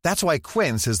non-negotiable. That's why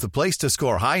Quince is the place to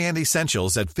score high-end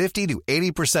essentials at 50 to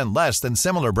 80% less than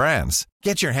similar brands.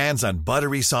 Get your hands on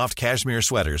buttery soft cashmere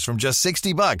sweaters from just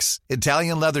 $60,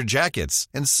 Italian leather jackets,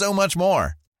 and so much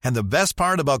more. And the best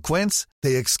part about Quince,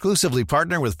 they exclusively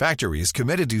partner with factories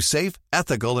committed to safe,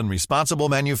 ethical, and responsible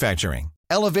manufacturing.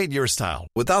 Elevate your style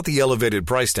without the elevated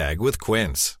price tag with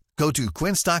Quince. Go to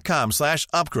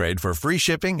quince.com/upgrade for free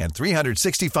shipping and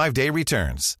 365-day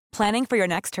returns. Planning for your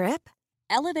next trip?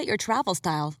 Elevate your travel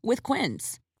style with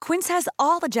Quince. Quince has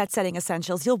all the jet-setting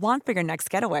essentials you'll want for your next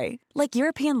getaway, like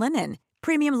European linen,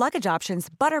 premium luggage options,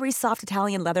 buttery soft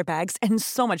Italian leather bags, and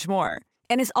so much more.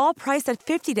 And is all priced at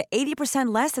 50 to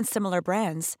 80% less than similar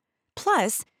brands.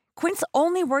 Plus, Quince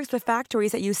only works with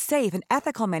factories that use safe and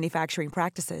ethical manufacturing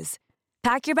practices.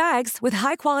 Pack your bags with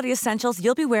high-quality essentials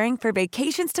you'll be wearing for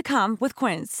vacations to come with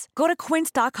Quince. Go to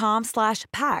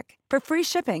quince.com/pack for free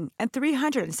shipping and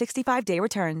 365-day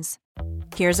returns.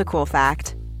 Here's a cool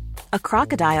fact. A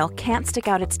crocodile can't stick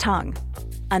out its tongue.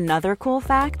 Another cool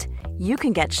fact, you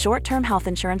can get short-term health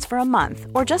insurance for a month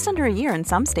or just under a year in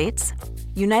some states.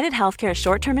 United Healthcare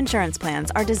short-term insurance plans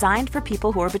are designed for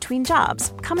people who are between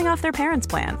jobs, coming off their parents'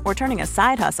 plan, or turning a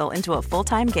side hustle into a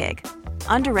full-time gig.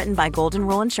 Underwritten by Golden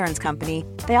Rule Insurance Company,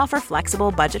 they offer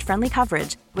flexible, budget-friendly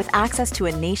coverage with access to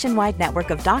a nationwide network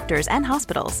of doctors and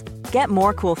hospitals. Get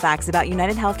more cool facts about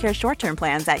United Healthcare short-term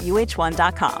plans at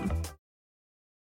uh1.com.